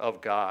Word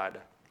of God.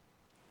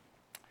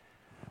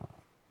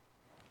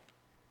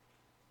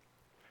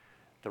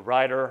 The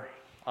rider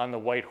on the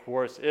white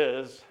horse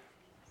is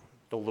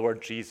the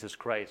Lord Jesus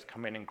Christ,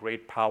 coming in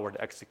great power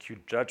to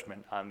execute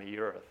judgment on the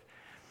earth.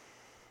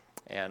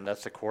 And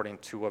that's according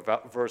to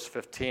verse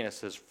 15. It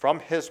says, from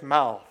his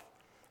mouth,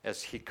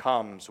 as he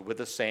comes with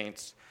the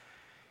saints,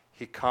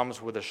 he comes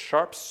with a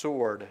sharp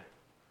sword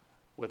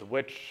with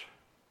which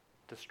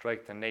to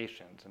strike the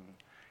nations. And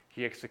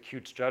he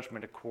executes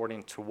judgment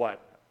according to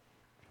what?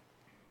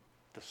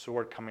 The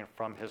sword coming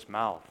from his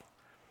mouth.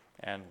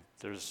 And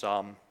there's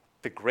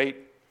the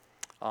great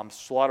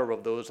slaughter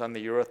of those on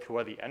the earth who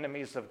are the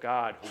enemies of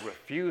God, who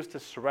refuse to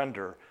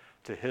surrender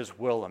to his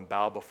will and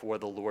bow before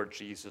the Lord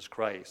Jesus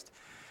Christ.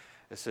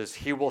 It says,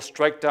 he will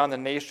strike down the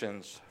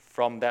nations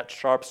from that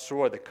sharp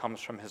sword that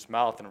comes from his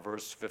mouth in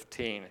verse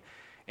 15.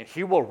 And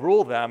he will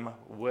rule them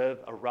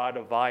with a rod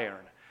of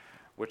iron,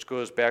 which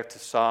goes back to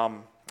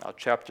Psalm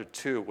chapter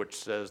 2, which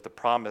says the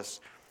promise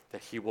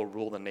that he will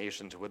rule the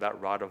nations with that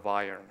rod of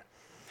iron.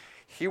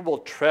 He will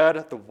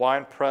tread the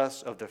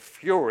winepress of the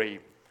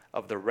fury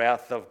of the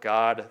wrath of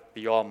God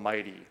the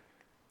Almighty.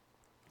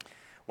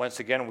 Once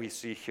again, we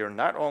see here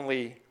not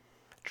only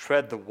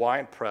tread the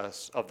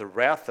winepress of the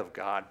wrath of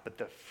God, but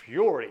the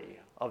fury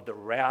of the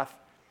wrath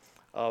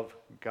of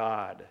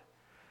God.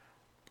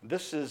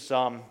 This is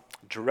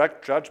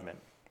direct judgment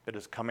that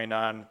is coming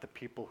on the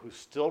people who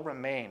still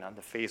remain on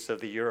the face of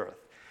the earth.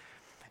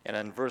 And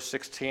in verse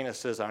 16 it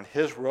says, on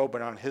his robe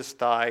and on his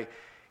thigh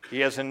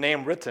he has a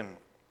name written,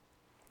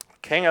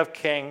 King of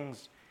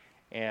Kings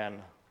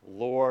and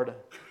Lord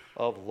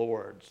of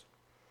Lords.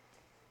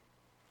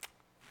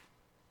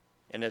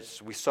 And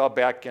as we saw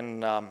back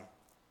in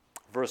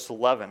verse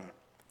 11,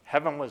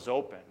 heaven was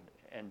opened,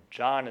 and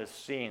John is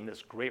seeing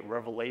this great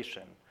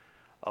revelation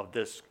of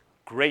this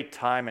great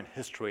time in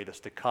history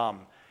that's to come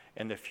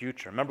in the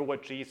future. Remember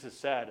what Jesus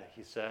said?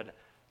 He said,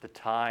 the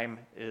time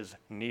is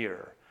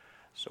near.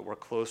 So we're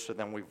closer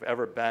than we've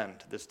ever been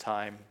to this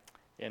time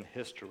in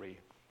history.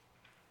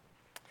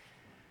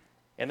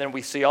 And then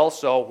we see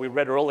also, we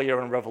read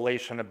earlier in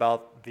Revelation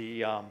about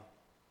the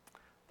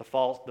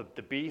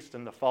beast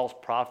and the false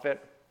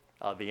prophet,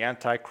 the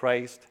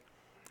Antichrist,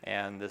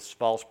 and this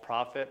false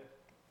prophet.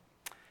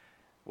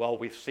 Well,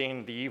 we've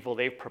seen the evil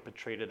they've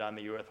perpetrated on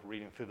the earth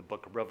reading through the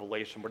book of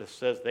Revelation, where it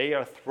says they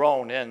are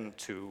thrown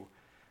into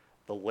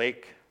the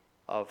lake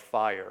of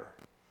fire.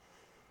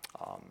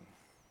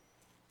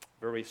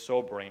 Very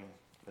sobering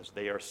as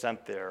they are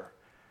sent there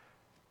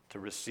to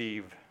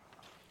receive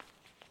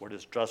what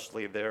is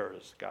justly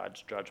theirs,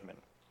 God's judgment.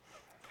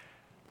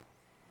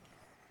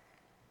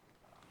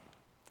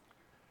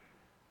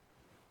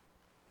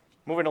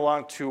 Moving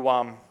along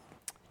to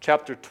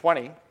chapter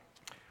 20,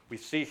 we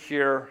see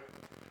here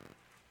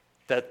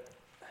that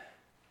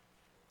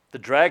the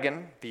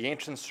dragon, the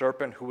ancient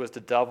serpent who was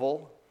the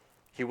devil,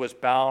 he was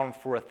bound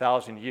for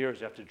 1,000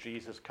 years after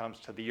Jesus comes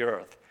to the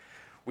earth.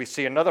 We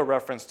see another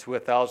reference to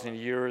 1,000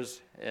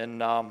 years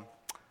in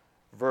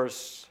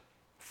verse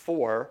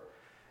 4.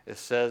 It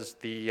says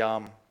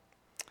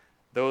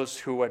those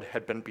who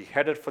had been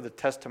beheaded for the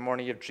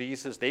testimony of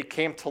Jesus, they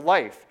came to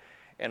life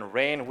and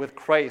reigned with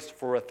Christ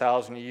for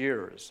 1,000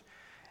 years.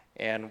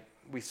 And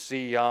we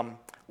see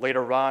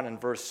later on in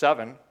verse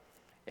 7,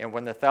 and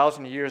when the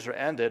 1,000 years are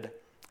ended,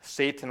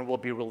 Satan will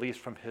be released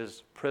from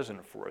his prison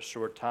for a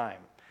short time.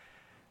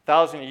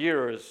 1,000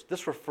 years,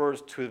 this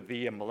refers to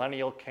the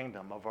millennial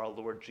kingdom of our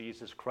Lord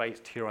Jesus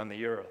Christ here on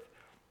the earth.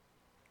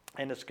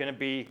 And it's going to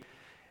be,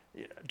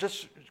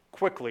 just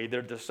quickly,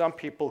 there's some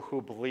people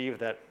who believe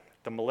that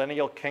the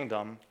millennial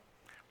kingdom,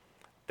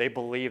 they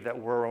believe that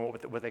we're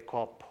what they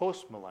call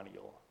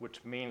post-millennial,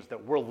 which means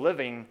that we're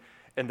living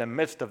in the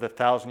midst of the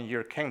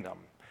 1,000-year kingdom.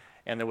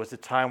 And there was a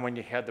time when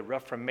you had the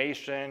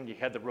Reformation, you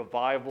had the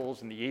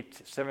revivals in the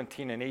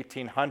 17 and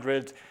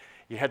 1800s,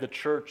 you had the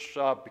church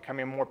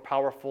becoming more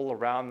powerful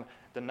around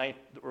the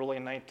early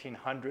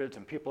 1900s,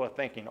 and people are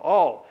thinking,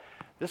 oh,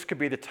 this could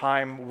be the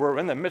time we're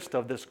in the midst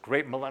of this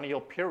great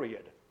millennial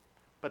period.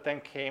 But then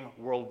came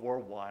World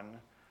War I,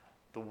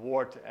 the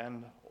war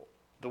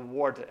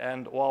to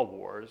end all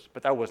wars,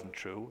 but that wasn't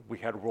true. We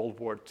had World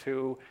War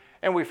II,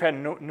 and we've had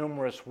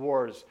numerous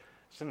wars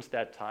since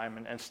that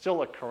time, and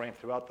still occurring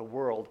throughout the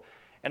world.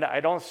 And I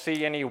don't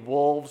see any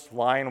wolves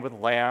lying with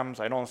lambs.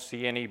 I don't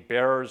see any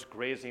bears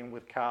grazing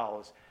with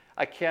cows.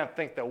 I can't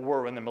think that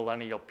we're in the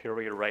millennial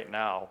period right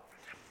now.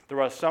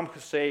 There are some who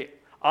say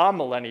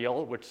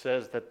amillennial, which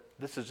says that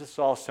this is just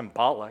all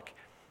symbolic,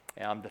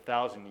 the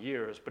 1,000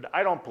 years, but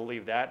I don't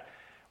believe that.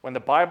 When the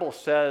Bible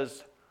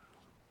says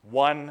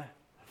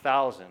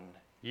 1,000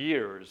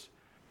 years,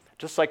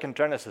 just like in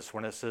Genesis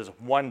when it says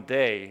one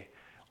day,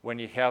 when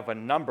you have a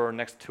number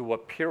next to a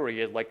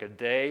period like a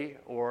day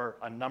or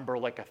a number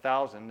like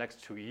 1,000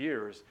 next to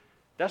years,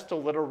 that's the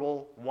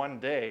literal one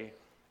day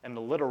and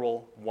the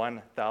literal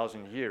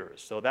 1,000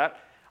 years. So that,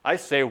 I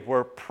say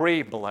we're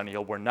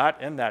pre-millennial. We're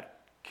not in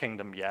that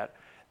kingdom yet,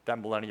 that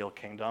millennial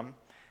kingdom.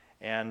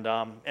 And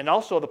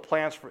also the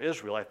plans for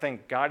Israel. I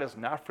think God has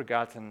not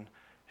forgotten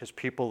his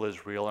people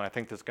Israel, and I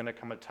think there's going to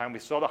come a time. We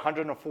saw the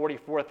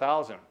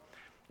 144,000,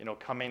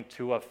 coming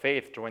to a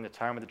faith during the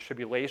time of the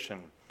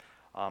tribulation.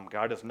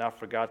 God has not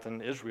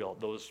forgotten Israel.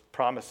 Those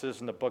promises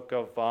in the book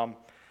of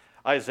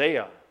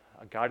Isaiah,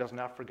 God has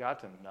not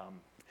forgotten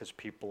his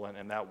people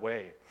in that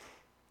way.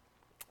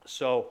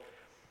 So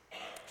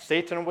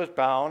Satan was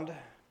bound.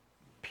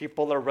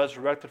 People are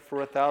resurrected for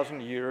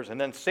 1,000 years, and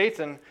then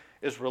Satan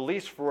is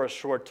released for a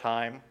short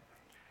time.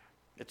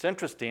 It's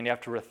interesting,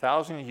 after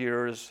 1,000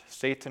 years,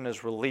 Satan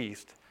is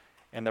released,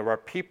 And there are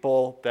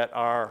people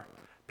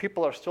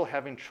are still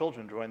having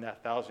children during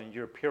that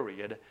 1,000-year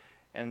period,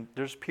 and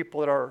there's people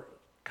that are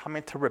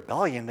coming to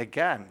rebellion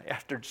again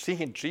after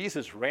seeing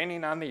Jesus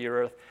reigning on the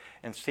earth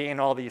and seeing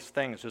all these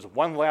things. There's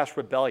one last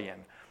rebellion,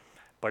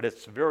 but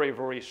it's very,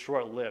 very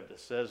short-lived. It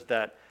says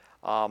that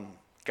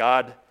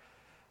God,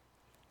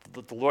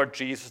 the Lord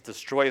Jesus,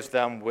 destroys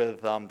them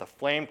with the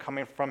flame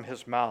coming from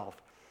his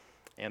mouth,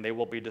 and they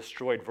will be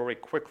destroyed very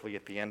quickly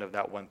at the end of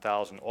that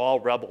 1,000. All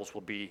rebels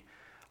will be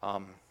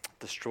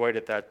destroyed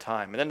at that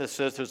time. And then it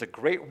says there's a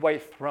great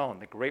white throne,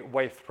 the great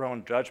white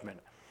throne judgment.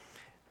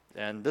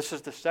 And this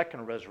is the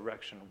second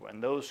resurrection, when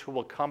those who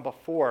will come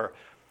before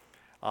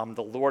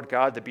the Lord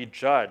God to be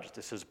judged.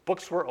 It says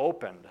books were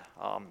opened.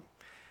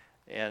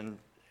 And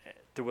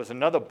there was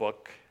another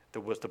book,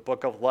 that was the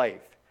book of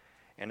life.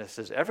 And it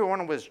says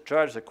everyone was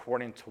judged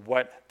according to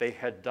what they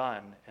had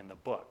done in the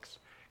books.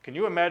 Can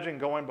you imagine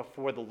going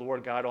before the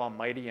Lord God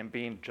Almighty and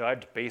being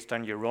judged based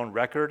on your own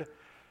record?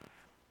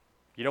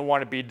 You don't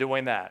want to be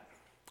doing that.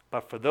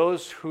 But for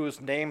those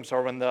whose names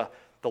are in the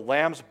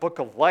Lamb's book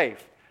of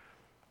life,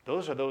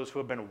 those are those who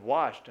have been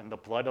washed in the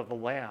blood of the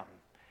Lamb.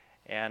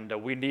 And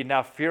we need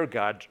not fear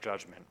God's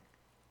judgment.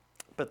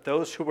 But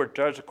those who were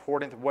judged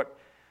according to what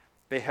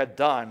they had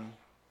done,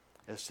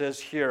 it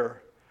says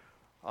here,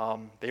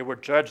 they were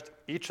judged,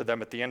 each of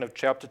them, at the end of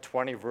chapter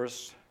 20,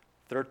 verse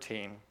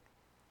 13.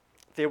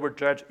 They were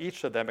judged,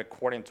 each of them,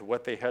 according to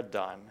what they had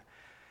done.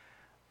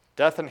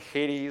 Death and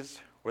Hades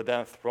were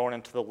then thrown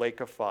into the lake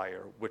of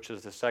fire, which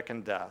is the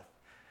second death,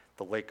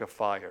 the lake of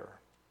fire.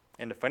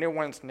 And if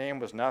anyone's name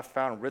was not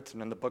found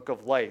written in the book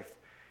of life,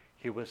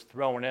 he was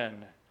thrown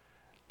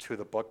into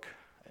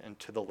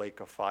the lake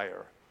of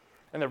fire.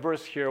 And the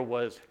verse here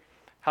was,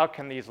 how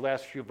can these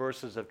last few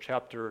verses of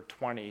chapter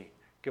 20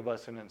 give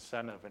us an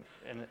incentive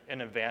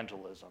in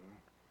evangelism?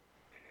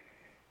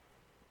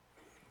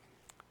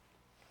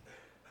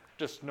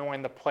 Just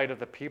knowing the plight of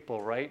the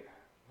people, right?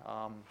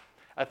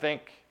 I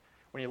think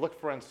when you look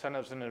for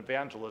incentives in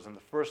evangelism,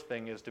 the first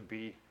thing is to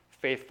be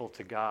faithful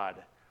to God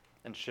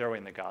and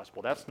sharing the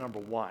gospel. That's number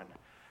one.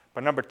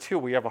 But number two,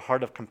 we have a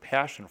heart of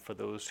compassion for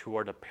those who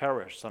are to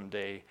perish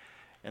someday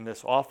in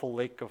this awful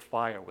lake of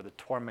fire where the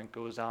torment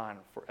goes on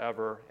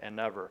forever and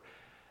ever.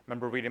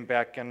 Remember reading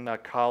back in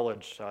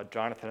college,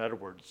 Jonathan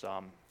Edwards,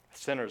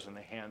 Sinners in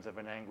the Hands of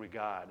an Angry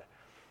God.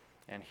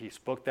 And he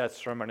spoke that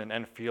sermon in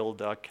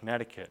Enfield,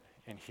 Connecticut.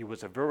 And he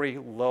was a very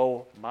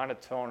low,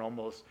 monotone,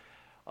 almost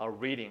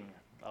reading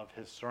of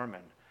his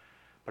sermon.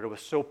 But it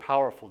was so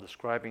powerful,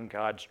 describing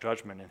God's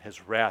judgment and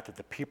his wrath, that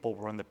the people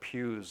were in the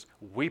pews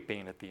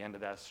weeping at the end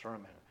of that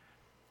sermon.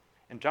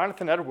 And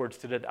Jonathan Edwards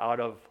did it out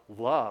of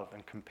love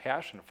and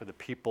compassion for the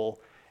people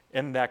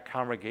in that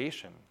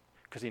congregation,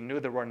 because he knew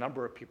there were a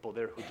number of people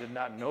there who did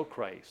not know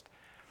Christ.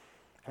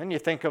 And then you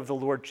think of the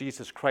Lord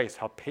Jesus Christ,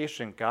 how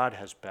patient God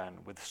has been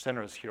with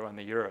sinners here on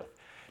the earth.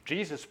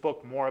 Jesus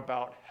spoke more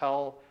about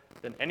hell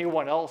than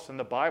anyone else in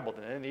the Bible,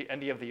 than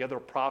any of the other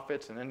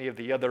prophets and any of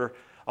the other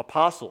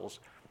apostles.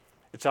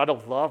 It's out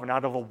of love and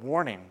out of a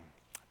warning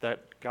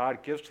that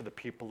God gives to the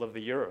people of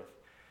the earth.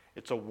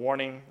 It's a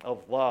warning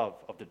of love,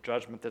 of the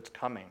judgment that's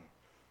coming.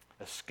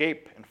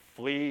 Escape and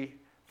flee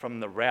from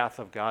the wrath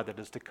of God that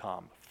is to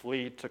come.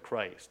 Flee to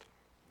Christ.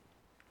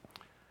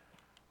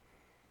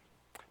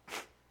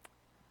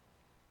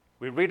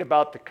 We read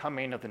about the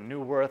coming of the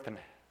new earth and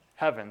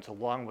heavens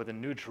along with the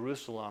new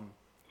Jerusalem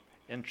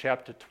in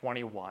chapter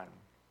 21.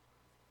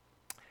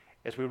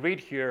 As we read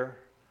here,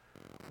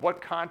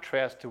 what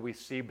contrast do we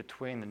see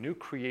between the new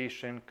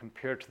creation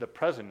compared to the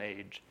present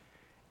age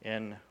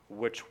in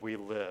which we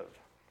live?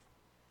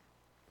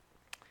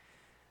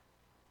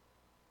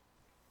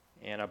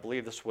 And I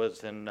believe this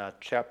was in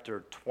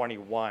chapter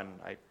 21.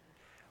 I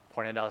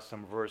pointed out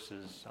some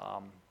verses.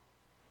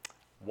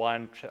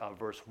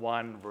 Verse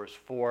 1, verse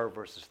 4,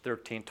 verses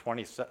 13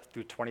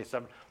 through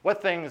 27.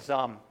 What things,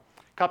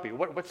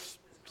 what's...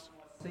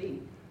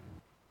 Sea.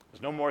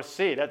 There's no more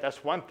sea.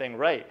 That's one thing,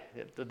 right.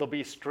 There'll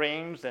be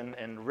streams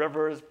and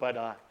rivers,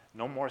 but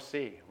no more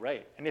sea,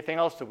 right. Anything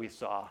else that we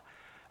saw?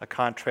 A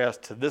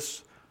contrast to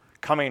this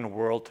coming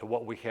world to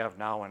what we have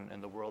now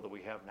and the world that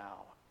we have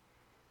now.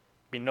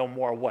 Be no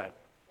more what?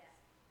 Death.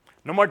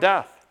 No more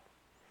death.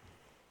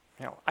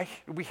 You know,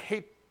 we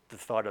hate the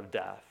thought of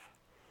death.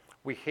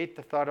 We hate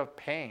the thought of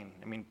pain.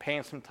 I mean,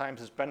 pain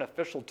sometimes is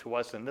beneficial to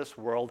us in this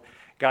world.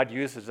 God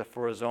uses it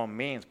for his own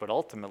means, but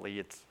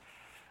ultimately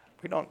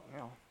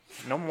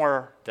no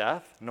more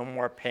death, no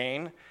more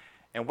pain.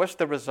 And what's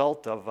the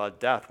result of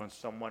death when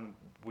someone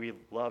we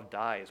love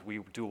dies? We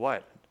do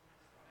what?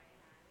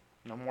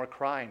 No more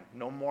crying,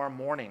 no more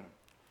mourning.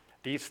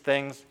 These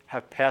things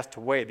have passed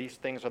away. These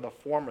things are the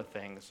former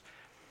things,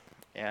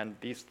 and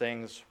these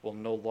things will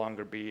no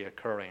longer be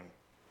occurring.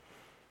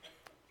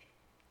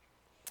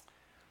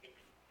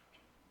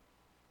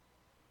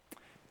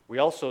 We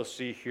also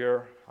see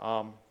here,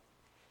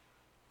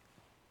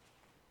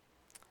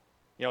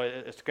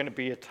 it's going to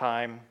be a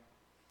time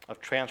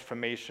of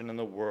transformation in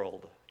the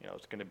world.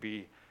 It's going to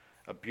be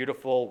a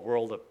beautiful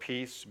world of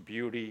peace,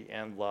 beauty,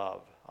 and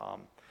love.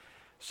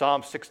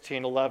 Psalm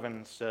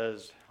 16:11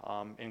 says,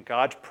 in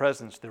God's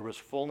presence there is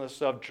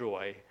fullness of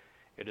joy.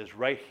 At his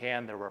right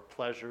hand there are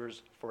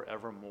pleasures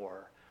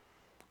forevermore.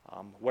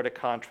 What a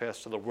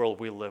contrast to the world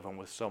we live in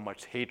with so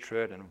much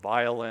hatred and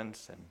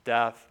violence and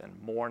death and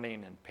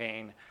mourning and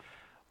pain.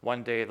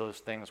 One day those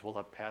things will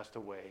have passed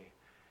away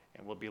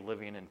and we'll be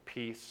living in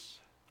peace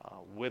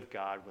with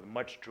God, with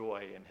much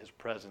joy in his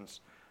presence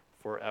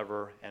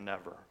forever and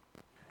ever.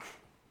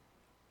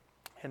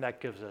 And that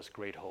gives us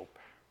great hope.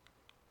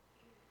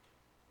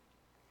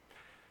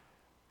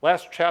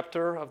 Last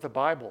chapter of the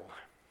Bible,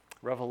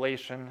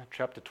 Revelation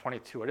chapter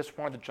 22. I just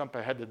wanted to jump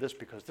ahead to this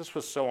because this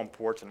was so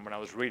important when I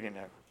was reading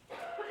it.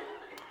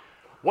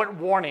 What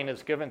warning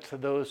is given to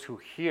those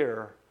who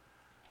hear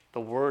the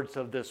words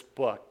of this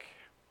book?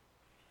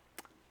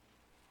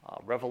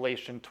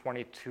 Revelation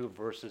 22,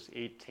 verses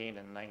 18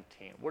 and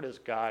 19. What does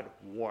God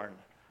warn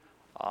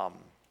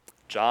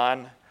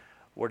John?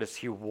 What does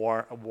he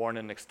warn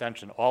in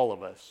extension all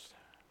of us?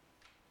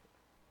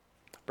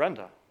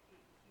 Brenda. He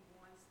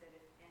warns that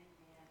if any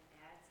man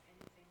adds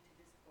anything to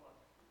this book,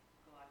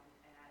 God will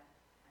add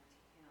unto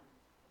him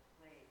the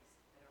plagues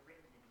that are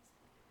written in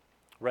this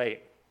book.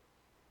 Right.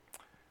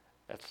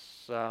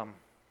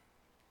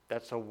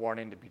 That's a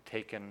warning to be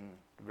taken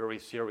very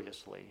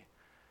seriously.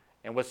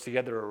 And what's the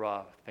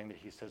other thing that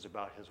he says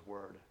about his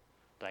word?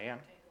 Diane?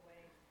 Take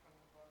away from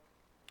the book.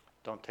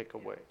 Don't take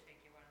away. Take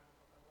you out of the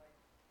book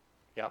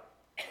of life.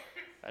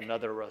 Yep.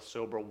 Another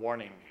sober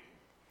warning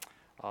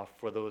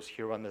for those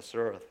here on this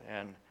earth.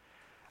 And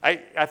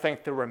I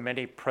think there were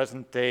many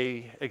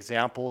present-day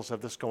examples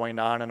of this going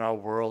on in our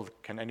world.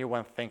 Can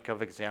anyone think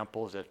of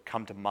examples that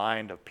come to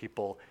mind of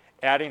people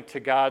adding to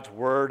God's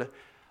word,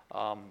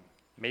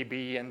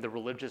 maybe in the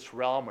religious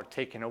realm, or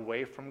taking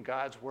away from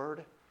God's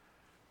word?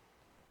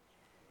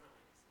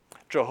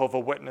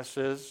 Jehovah's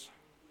Witnesses,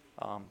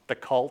 the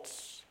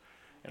cults,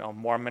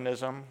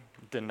 Mormonism,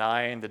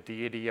 denying the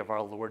deity of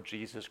our Lord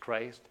Jesus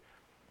Christ.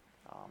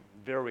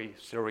 Very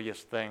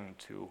serious thing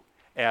to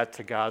add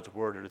to God's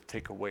word or to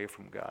take away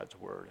from God's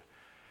word.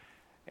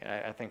 And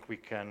I think we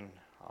can,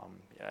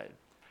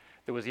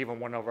 there was even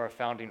one of our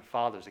founding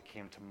fathers that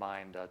came to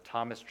mind,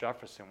 Thomas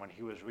Jefferson, when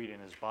he was reading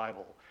his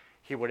Bible.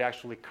 He would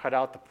actually cut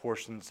out the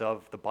portions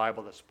of the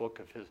Bible that spoke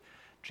of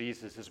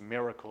Jesus, his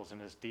miracles,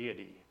 and his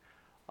deity.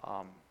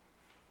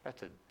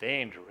 That's a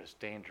dangerous,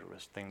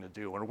 dangerous thing to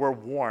do. And we're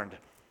warned,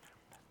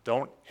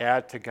 don't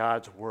add to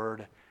God's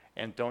word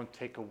and don't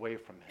take away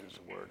from his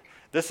word.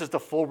 This is the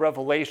full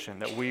revelation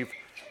that we've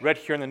read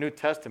here in the New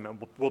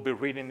Testament. We'll be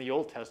reading the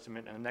Old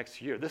Testament in the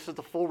next year. This is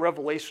the full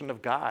revelation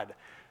of God.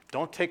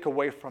 Don't take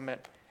away from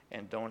it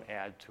and don't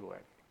add to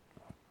it.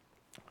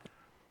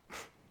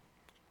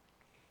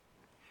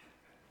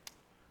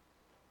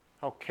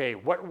 Okay,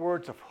 what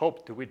words of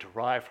hope do we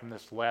derive from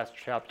this last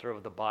chapter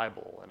of the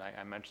Bible? And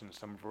I mentioned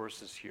some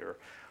verses here.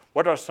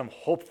 What are some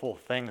hopeful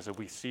things that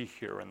we see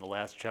here in the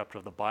last chapter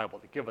of the Bible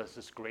that give us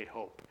this great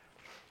hope?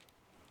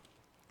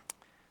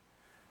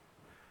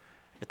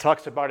 It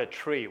talks about a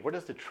tree. What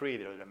is the tree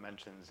there that it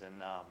mentions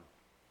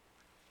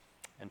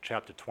in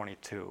chapter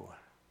 22?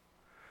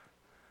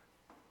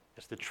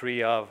 It's the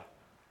tree of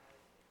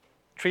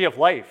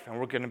life, and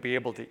we're going to be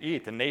able to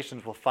eat. The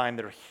nations will find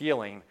their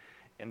healing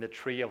in the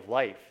tree of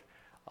life.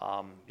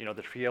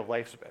 The tree of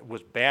life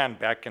was banned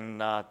back in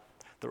the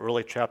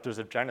early chapters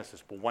of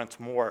Genesis, but once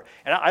more.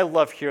 And I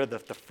love here the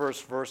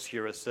first verse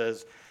here. It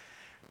says,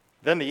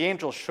 "Then the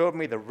angel showed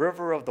me the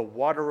river of the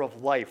water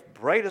of life,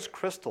 bright as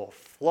crystal,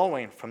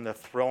 flowing from the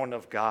throne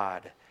of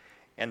God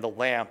and the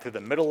Lamb through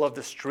the middle of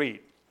the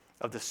street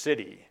of the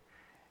city."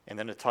 And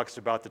then it talks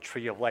about the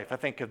tree of life. I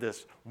think of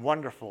this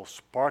wonderful,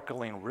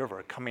 sparkling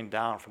river coming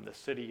down from the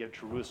city of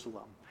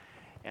Jerusalem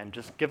and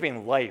just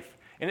giving life.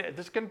 And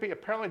there's going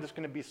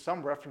to be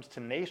some reference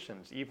to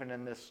nations, even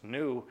in this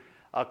new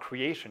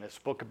creation. It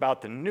spoke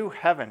about the new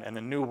heaven and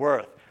the new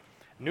earth,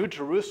 New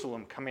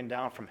Jerusalem coming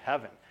down from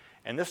heaven.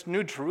 And this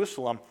New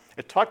Jerusalem,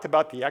 it talked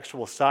about the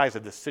actual size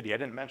of the city. I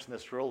didn't mention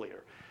this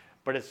earlier,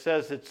 but it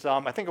says it's,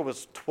 I think it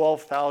was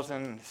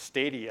 12,000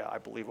 stadia, I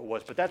believe it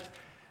was. But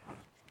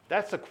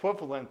that's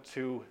equivalent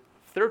to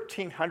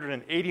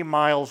 1,380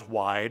 miles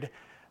wide,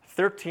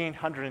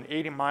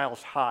 1,380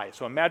 miles high.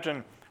 So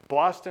imagine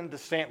Boston to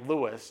St.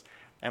 Louis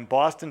and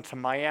Boston to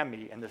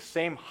Miami in the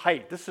same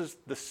height. This is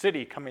the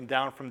city coming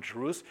down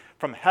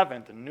from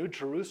heaven to New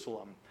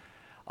Jerusalem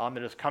that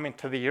is coming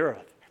to the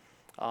earth.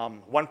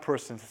 One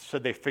person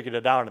said they figured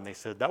it out, and they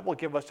said that will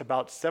give us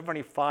about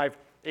 75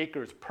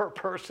 acres per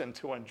person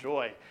to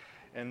enjoy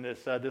in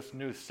this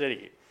new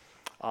city.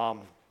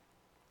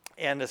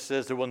 And it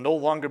says there will no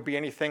longer be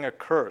anything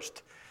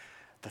accursed.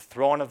 The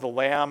throne of the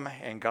Lamb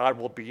and God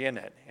will be in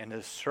it, and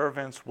his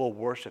servants will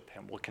worship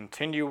him, will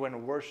continue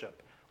in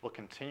worship, will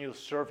continue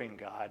serving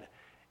God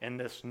in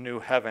this new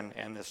heaven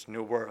and this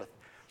new earth.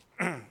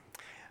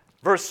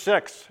 Verse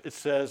 6, it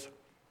says,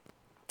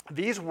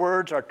 "These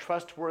words are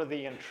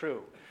trustworthy and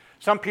true."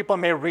 Some people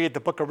may read the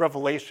book of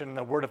Revelation,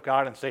 the Word of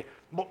God, and say,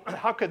 well,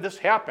 how could this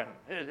happen?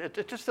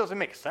 It just doesn't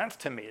make sense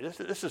to me.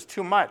 This is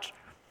too much.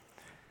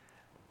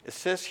 It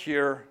says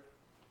here,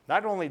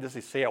 not only does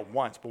he say it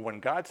once, but when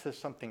God says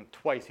something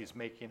twice, he's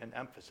making an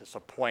emphasis, a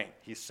point.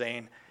 He's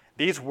saying,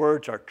 these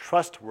words are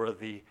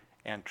trustworthy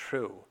and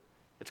true.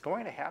 It's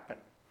going to happen.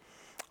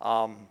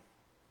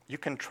 You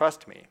can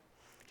trust me.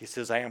 He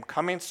says, I am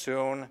coming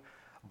soon.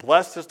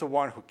 Blessed is the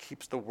one who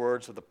keeps the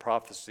words of the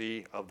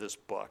prophecy of this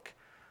book.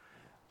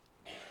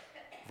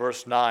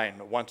 Verse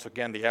 9, once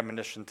again, the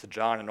admonition to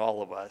John and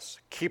all of us.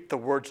 Keep the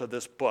words of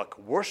this book.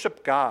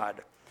 Worship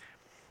God.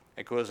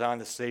 It goes on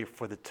to say,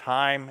 for the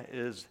time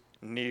is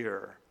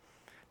near.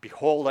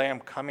 Behold, I am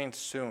coming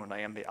soon.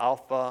 I am the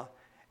Alpha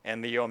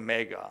and the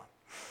Omega.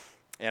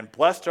 And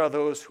blessed are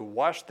those who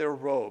wash their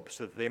robes,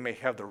 so that they may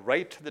have the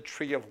right to the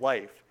tree of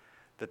life,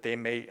 that they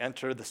may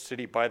enter the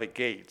city by the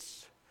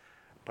gates.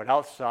 But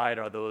outside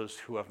are those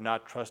who have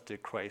not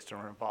trusted Christ and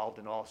are involved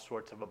in all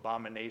sorts of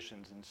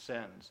abominations and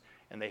sins,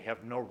 and they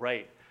have no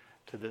right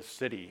to this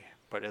city.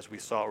 But as we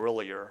saw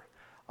earlier,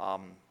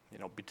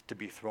 to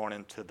be thrown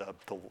into the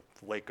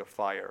lake of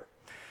fire.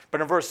 But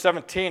in verse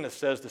 17 it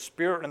says, the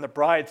Spirit and the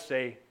bride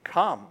say,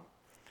 come.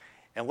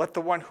 And let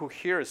the one who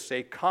hears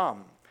say,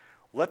 come.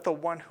 Let the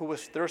one who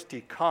is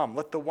thirsty come.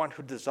 Let the one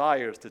who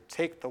desires to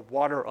take the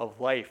water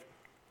of life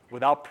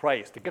without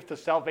price. The gift of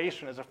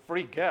salvation is a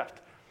free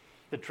gift.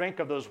 The drink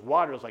of those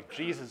waters like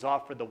Jesus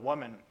offered the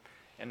woman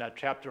in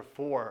chapter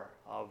 4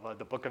 of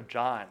the book of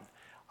John.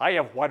 I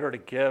have water to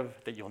give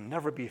that you'll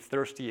never be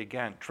thirsty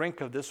again.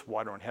 Drink of this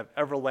water and have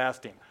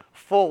everlasting,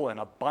 full and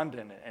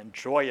abundant and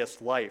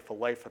joyous life, a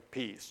life of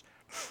peace.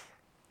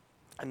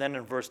 And then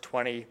in verse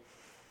 20,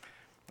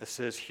 it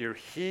says here,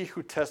 he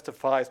who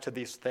testifies to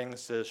these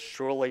things says,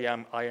 surely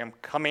I am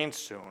coming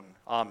soon.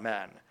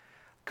 Amen.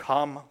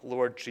 Come,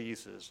 Lord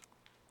Jesus.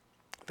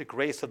 The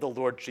grace of the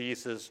Lord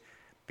Jesus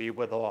be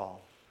with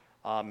all.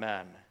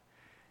 Amen.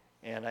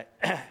 And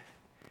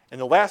in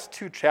the last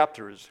two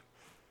chapters,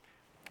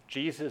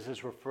 Jesus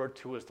is referred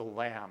to as the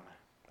Lamb,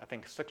 I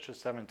think 6 or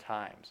 7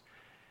 times.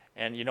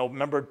 And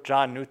remember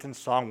John Newton's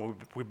song,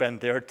 we've been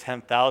there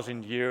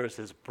 10,000 years,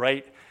 as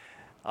bright.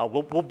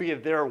 We'll be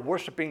there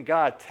worshiping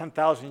God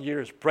 10,000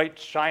 years, bright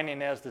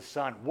shining as the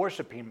sun,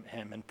 worshiping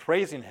him and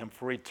praising him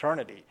for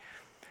eternity.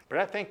 But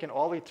I think in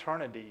all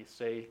eternity,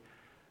 say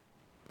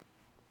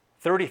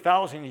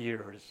 30,000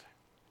 years,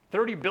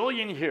 30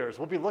 billion years,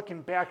 we'll be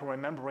looking back and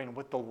remembering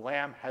what the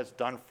Lamb has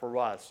done for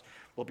us.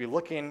 We'll be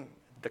looking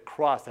at the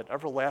cross, that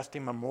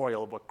everlasting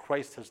memorial of what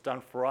Christ has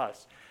done for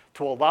us,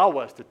 to allow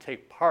us to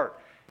take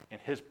part in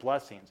his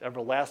blessings,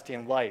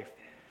 everlasting life,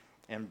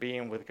 and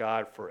being with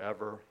God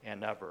forever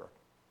and ever.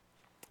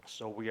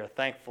 So we are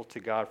thankful to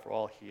God for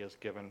all he has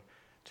given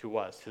to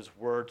us. His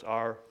words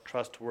are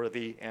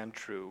trustworthy and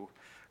true.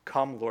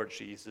 Come, Lord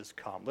Jesus,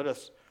 come. Let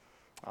us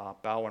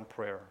bow in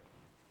prayer.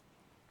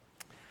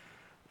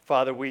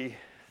 Father, we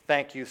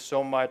thank you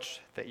so much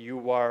that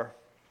you are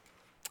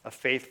a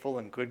faithful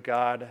and good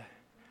God,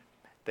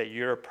 that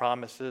your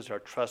promises are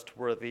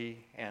trustworthy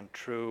and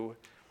true.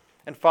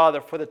 And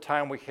Father, for the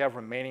time we have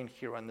remaining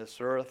here on this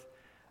earth,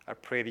 I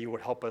pray that you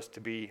would help us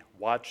to be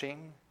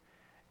watching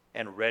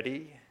and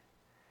ready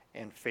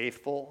and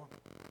faithful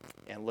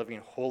and living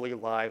holy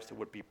lives that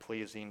would be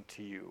pleasing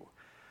to you.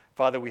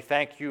 Father, we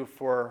thank you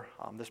for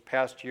this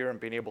past year and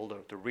being able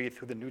to read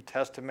through the New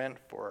Testament,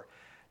 for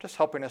just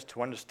helping us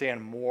to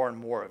understand more and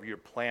more of your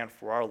plan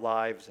for our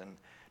lives, and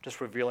just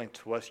revealing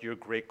to us your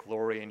great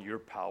glory and your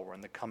power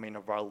in the coming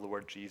of our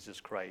Lord Jesus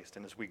Christ.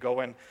 And as we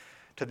go into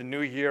the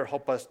new year,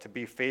 help us to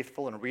be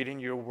faithful in reading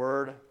your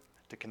word,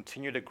 to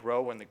continue to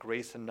grow in the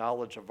grace and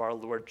knowledge of our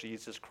Lord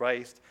Jesus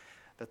Christ,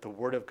 that the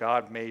word of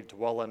God may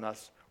dwell in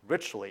us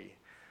richly,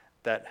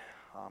 that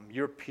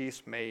your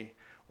peace may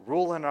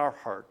rule in our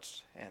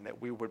hearts, and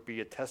that we would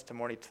be a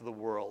testimony to the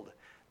world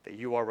that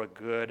you are a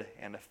good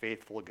and a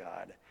faithful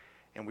God.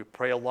 And we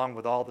pray along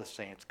with all the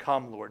saints,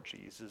 come, Lord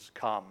Jesus,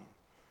 come.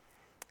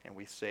 And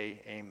we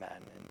say amen,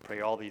 and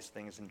pray all these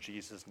things in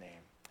Jesus'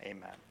 name.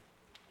 Amen.